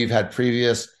 I know you've had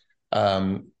previous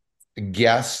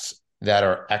guests that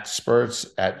are experts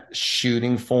at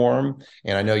shooting form,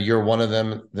 and I know you're one of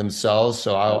them themselves.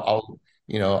 So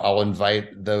I'll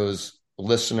invite those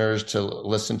listeners to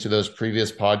listen to those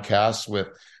previous podcasts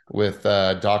with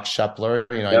Doc Shepler.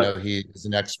 I know he is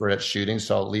an expert at shooting,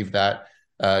 so I'll leave that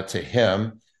to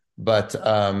him. but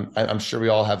I'm sure we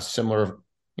all have similar,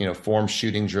 form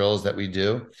shooting drills that we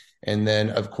do. And then,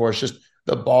 of course, just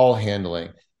the ball handling.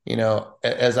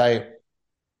 As I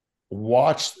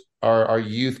watch our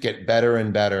youth get better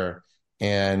and better,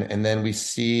 and then we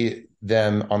see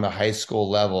them on the high school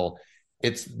level,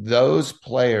 it's those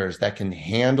players that can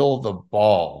handle the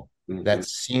ball that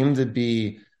seem to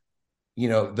be,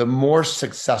 the more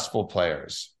successful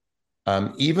players.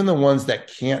 Even the ones that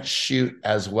can't shoot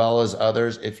as well as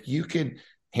others, if you could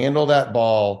handle that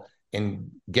ball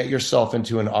and get yourself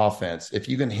into an offense, if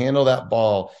you can handle that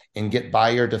ball and get by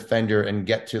your defender and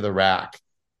get to the rack,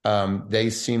 they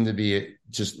seem to be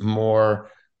just more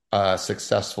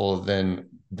successful than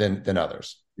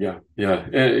others. No,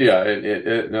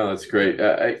 that's great.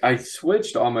 I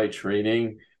switched all my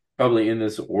training probably in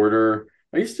this order.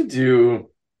 I used to do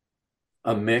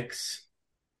a mix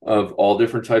of all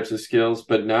different types of skills,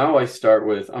 but now I start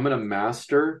with, everybody's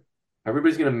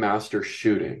going to master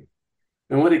shooting.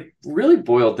 And what it really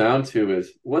boiled down to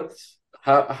is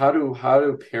how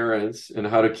do parents and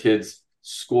how do kids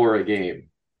score a game?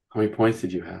 How many points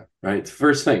did you have? Right? It's the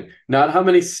first thing, not how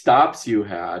many stops you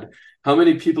had, how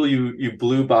many people you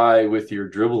blew by with your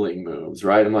dribbling moves,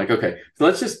 right? I'm like, okay,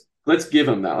 so let's give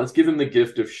them that. Let's give them the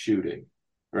gift of shooting,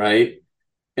 right?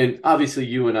 And obviously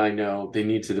you and I know they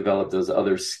need to develop those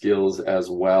other skills as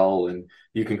well. And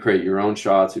you can create your own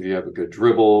shots if you have a good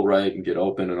dribble, right? And get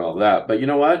open and all that. But you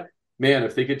know what, man,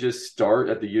 if they could just start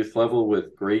at the youth level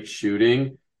with great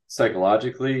shooting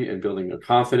psychologically and building their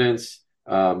confidence,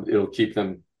 it'll keep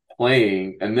them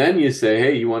playing. And then you say,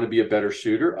 hey, you want to be a better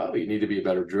shooter? Oh, you need to be a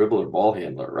better dribbler, ball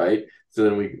handler, right? So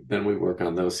then we work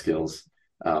on those skills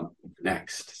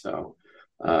next. So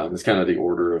it's kind of the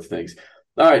order of things.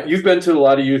 All right, you've been to a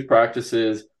lot of youth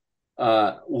practices.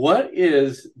 What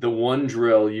is the one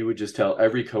drill you would just tell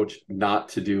every coach not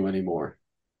to do anymore?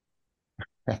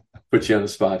 Put you on the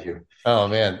spot here. Oh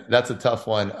man, that's a tough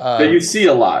one. That you see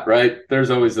a lot, right? There's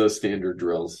always those standard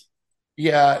drills.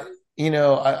 Yeah,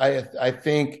 I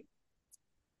think,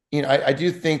 I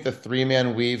do think the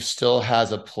 3-man weave still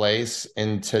has a place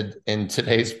in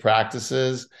today's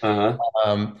practices.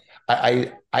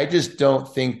 I just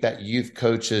don't think that youth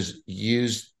coaches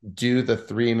do the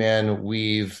 3-man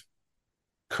weave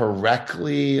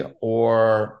correctly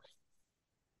or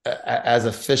as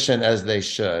efficient as they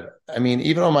should. I mean,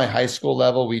 even on my high school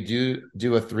level, we do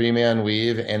a 3-man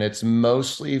weave, and it's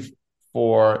mostly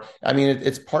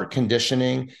it's part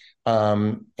conditioning,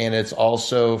 and it's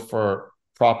also for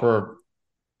proper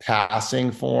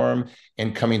passing form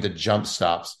and coming to jump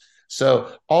stops.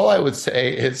 So all I would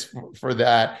say is for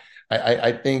that,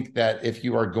 I think that if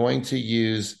you are going to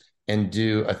use and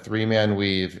do a 3-man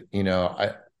weave,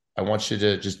 I want you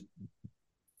to just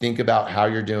think about how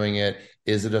you're doing it.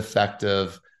 Is it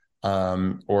effective,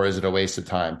 or is it a waste of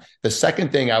time? The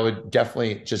second thing I would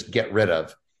definitely just get rid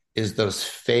of is those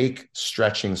fake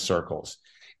stretching circles.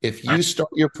 If you start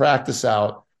your practice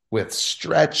out with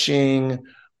stretching,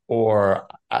 or,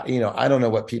 I don't know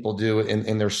what people do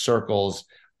in their circles,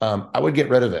 I would get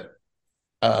rid of it.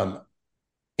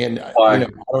 And I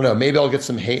don't know, maybe I'll get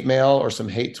some hate mail or some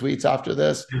hate tweets after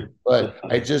this, but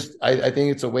I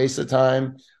think it's a waste of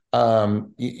time.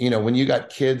 When you got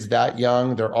kids that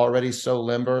young, they're already so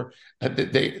limber.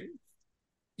 They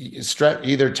stretch,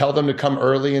 either tell them to come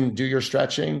early and do your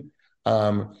stretching.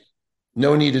 No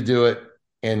need to do it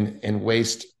and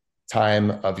waste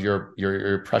time of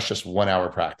your precious 1 hour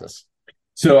practice.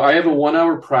 So I have a 1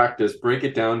 hour practice. Break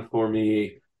it down for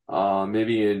me.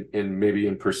 Maybe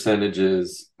in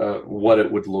percentages, what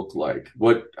it would look like.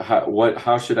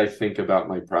 How should I think about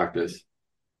my practice?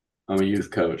 I'm a youth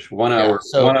coach. 1 hour,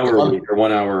 so 1 hour a week, or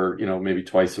 1 hour, maybe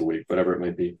twice a week, whatever it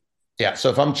might be. Yeah. So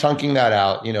if I'm chunking that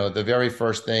out, the very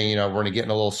first thing, we're going to get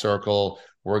in a little circle.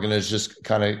 We're going to just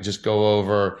kind of just go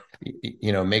over,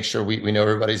 make sure we know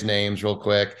everybody's names real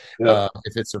quick. Yeah.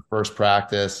 If it's a first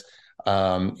practice,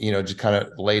 just kind of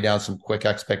lay down some quick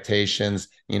expectations,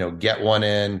 get one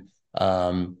in.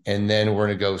 And then we're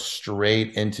going to go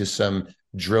straight into some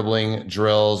dribbling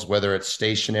drills, whether it's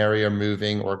stationary or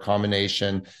moving or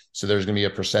combination. So there's going to be a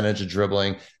percentage of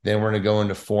dribbling. Then we're going to go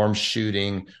into form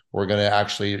shooting. We're going to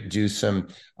actually do some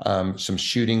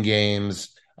shooting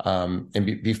games.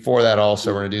 Before that,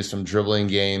 also, we're going to do some dribbling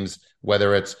games,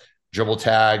 whether it's dribble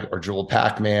tag or dribble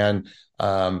Pac-Man.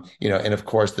 And of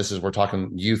course, we're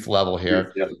talking youth level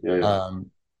here. Yeah.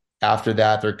 After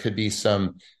that, there could be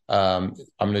some, I'm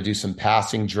going to do some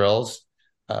passing drills,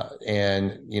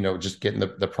 and, just getting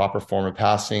the proper form of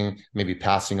passing, maybe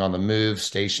passing on the move,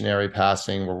 stationary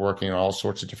passing. We're working on all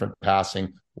sorts of different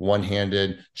passing,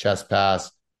 one-handed, chest pass,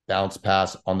 bounce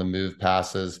pass, on the move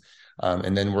passes.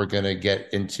 And then we're going to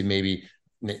get into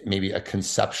maybe a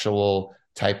conceptual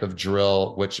type of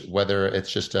drill, whether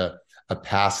it's just a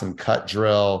pass and cut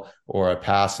drill or a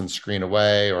pass and screen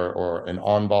away or an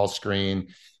on-ball screen.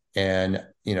 And,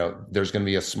 there's going to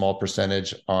be a small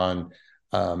percentage on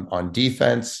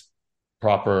defense,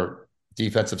 proper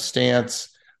defensive stance,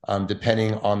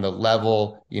 depending on the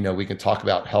level. We can talk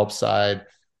about help side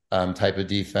type of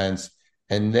defense.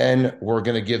 And then we're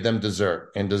going to give them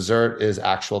dessert. And dessert is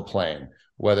actual playing,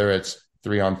 whether it's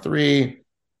 3-on-3,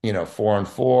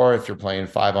 4-on-4, if you're playing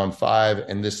 5-on-5.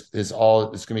 And this is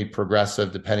all, it's going to be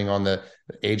progressive depending on the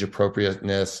age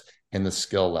appropriateness and the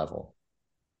skill level.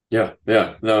 Yeah.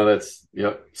 No, that's,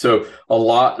 yep. So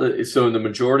the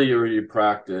majority of your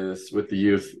practice with the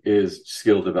youth is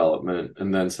skill development,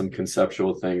 and then some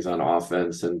conceptual things on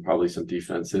offense and probably some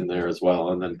defense in there as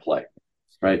well, and then play,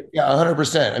 right? Yeah,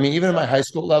 100%. I mean, even at my high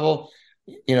school level,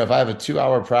 if I have a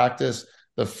 2-hour practice,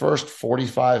 the first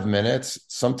 45 minutes,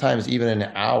 sometimes even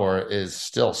an hour, is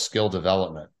still skill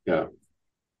development.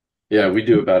 Yeah, we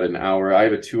do about an hour. I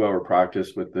have a 2-hour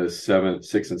practice with the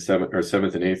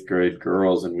 7th and 8th grade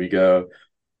girls, and we go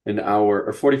an hour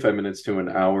or 45 minutes to an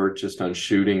hour just on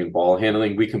shooting and ball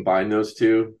handling. We combine those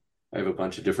two. I have a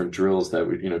bunch of different drills that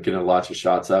we, getting lots of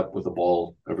shots up with a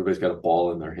ball. Everybody's got a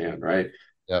ball in their hand, right?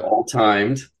 Yep. All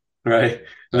timed, right?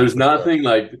 And there's nothing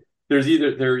like,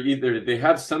 they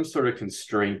have some sort of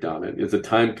constraint on it. It's a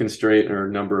time constraint or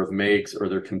a number of makes, or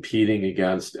they're competing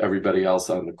against everybody else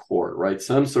on the court, right?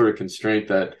 Some sort of constraint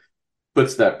that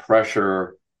puts that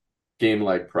pressure,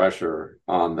 game-like pressure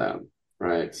on them,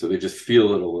 right? So they just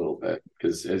feel it a little bit,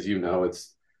 because as you know,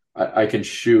 I can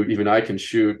shoot against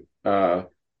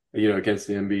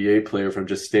the NBA player from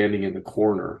just standing in the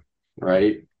corner,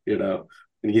 right?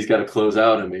 And he's got to close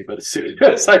out on me. But as soon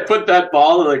as I put that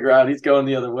ball on the ground, he's going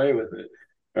the other way with it,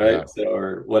 right? Yeah. So,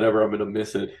 or whatever, I'm going to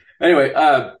miss it. Anyway,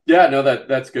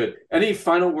 that's good. Any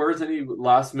final words, any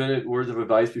last minute words of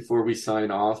advice before we sign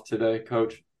off today,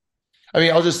 Coach? I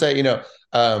mean, I'll just say, Bill,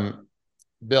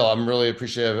 I'm really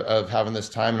appreciative of having this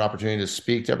time and opportunity to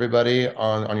speak to everybody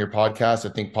on your podcast.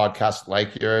 I think podcasts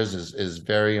like yours is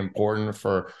very important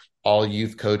for all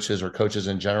youth coaches or coaches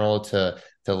in general to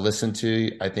listen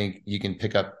to. I think you can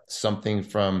pick up something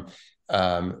from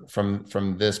this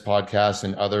podcast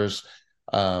and others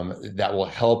that will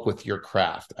help with your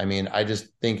craft. I mean, I just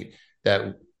think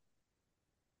that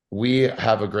we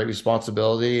have a great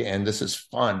responsibility, and this is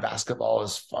fun. Basketball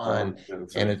is fun.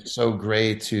 And it's so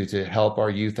great to help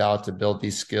our youth out to build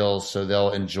these skills so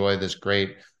they'll enjoy this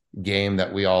great game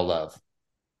that we all love.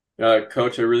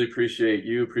 Coach, I really appreciate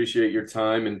your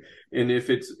time. And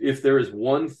if there is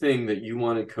one thing that you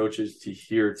wanted coaches to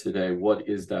hear today, what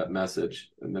is that message?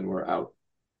 And then we're out.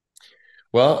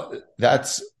 Well,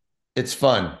 it's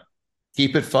fun.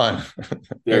 Keep it fun.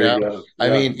 There you go. Yeah. I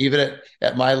mean, even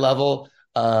at my level,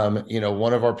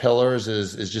 one of our pillars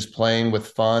is just playing with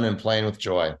fun and playing with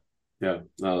joy. Yeah,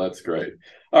 no, that's great.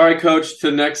 All right, Coach,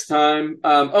 till next time.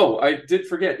 I did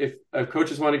forget, if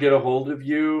coaches want to get a hold of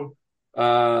you,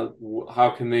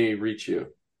 how can they reach you?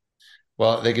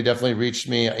 Well, they could definitely reach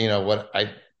me. If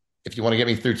you want to get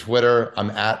me through Twitter,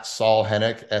 I'm at Saul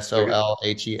Hennick,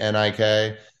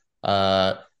 SOLHENIK.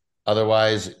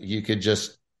 Otherwise, you could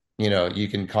just, you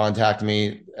can contact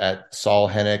me at Saul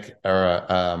Hennick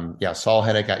Saul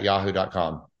Hennick at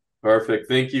yahoo.com. Perfect.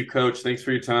 Thank you, Coach. Thanks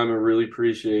for your time. I really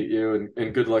appreciate you,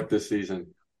 and good luck this season.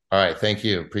 All right. Thank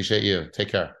you. Appreciate you. Take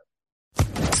care.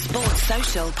 Sports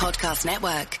Social Podcast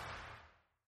Network.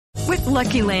 With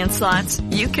Lucky Land Slots,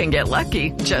 you can get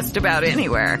lucky just about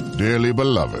anywhere. Dearly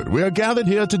beloved, we are gathered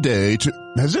here today to...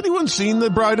 Has anyone seen the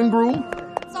bride and groom?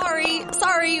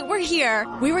 Sorry, we're here.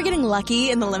 We were getting lucky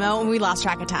in the limo and we lost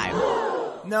track of time.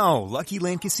 No, Lucky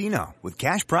Land Casino, with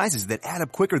cash prizes that add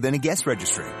up quicker than a guest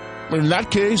registry. In that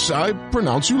case, I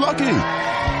pronounce you lucky.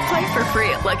 Play for free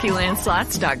at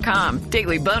LuckyLandSlots.com.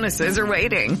 Daily bonuses are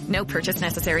waiting. No purchase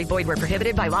necessary. Void where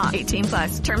prohibited by law.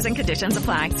 18+. Terms and conditions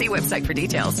apply. See website for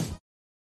details.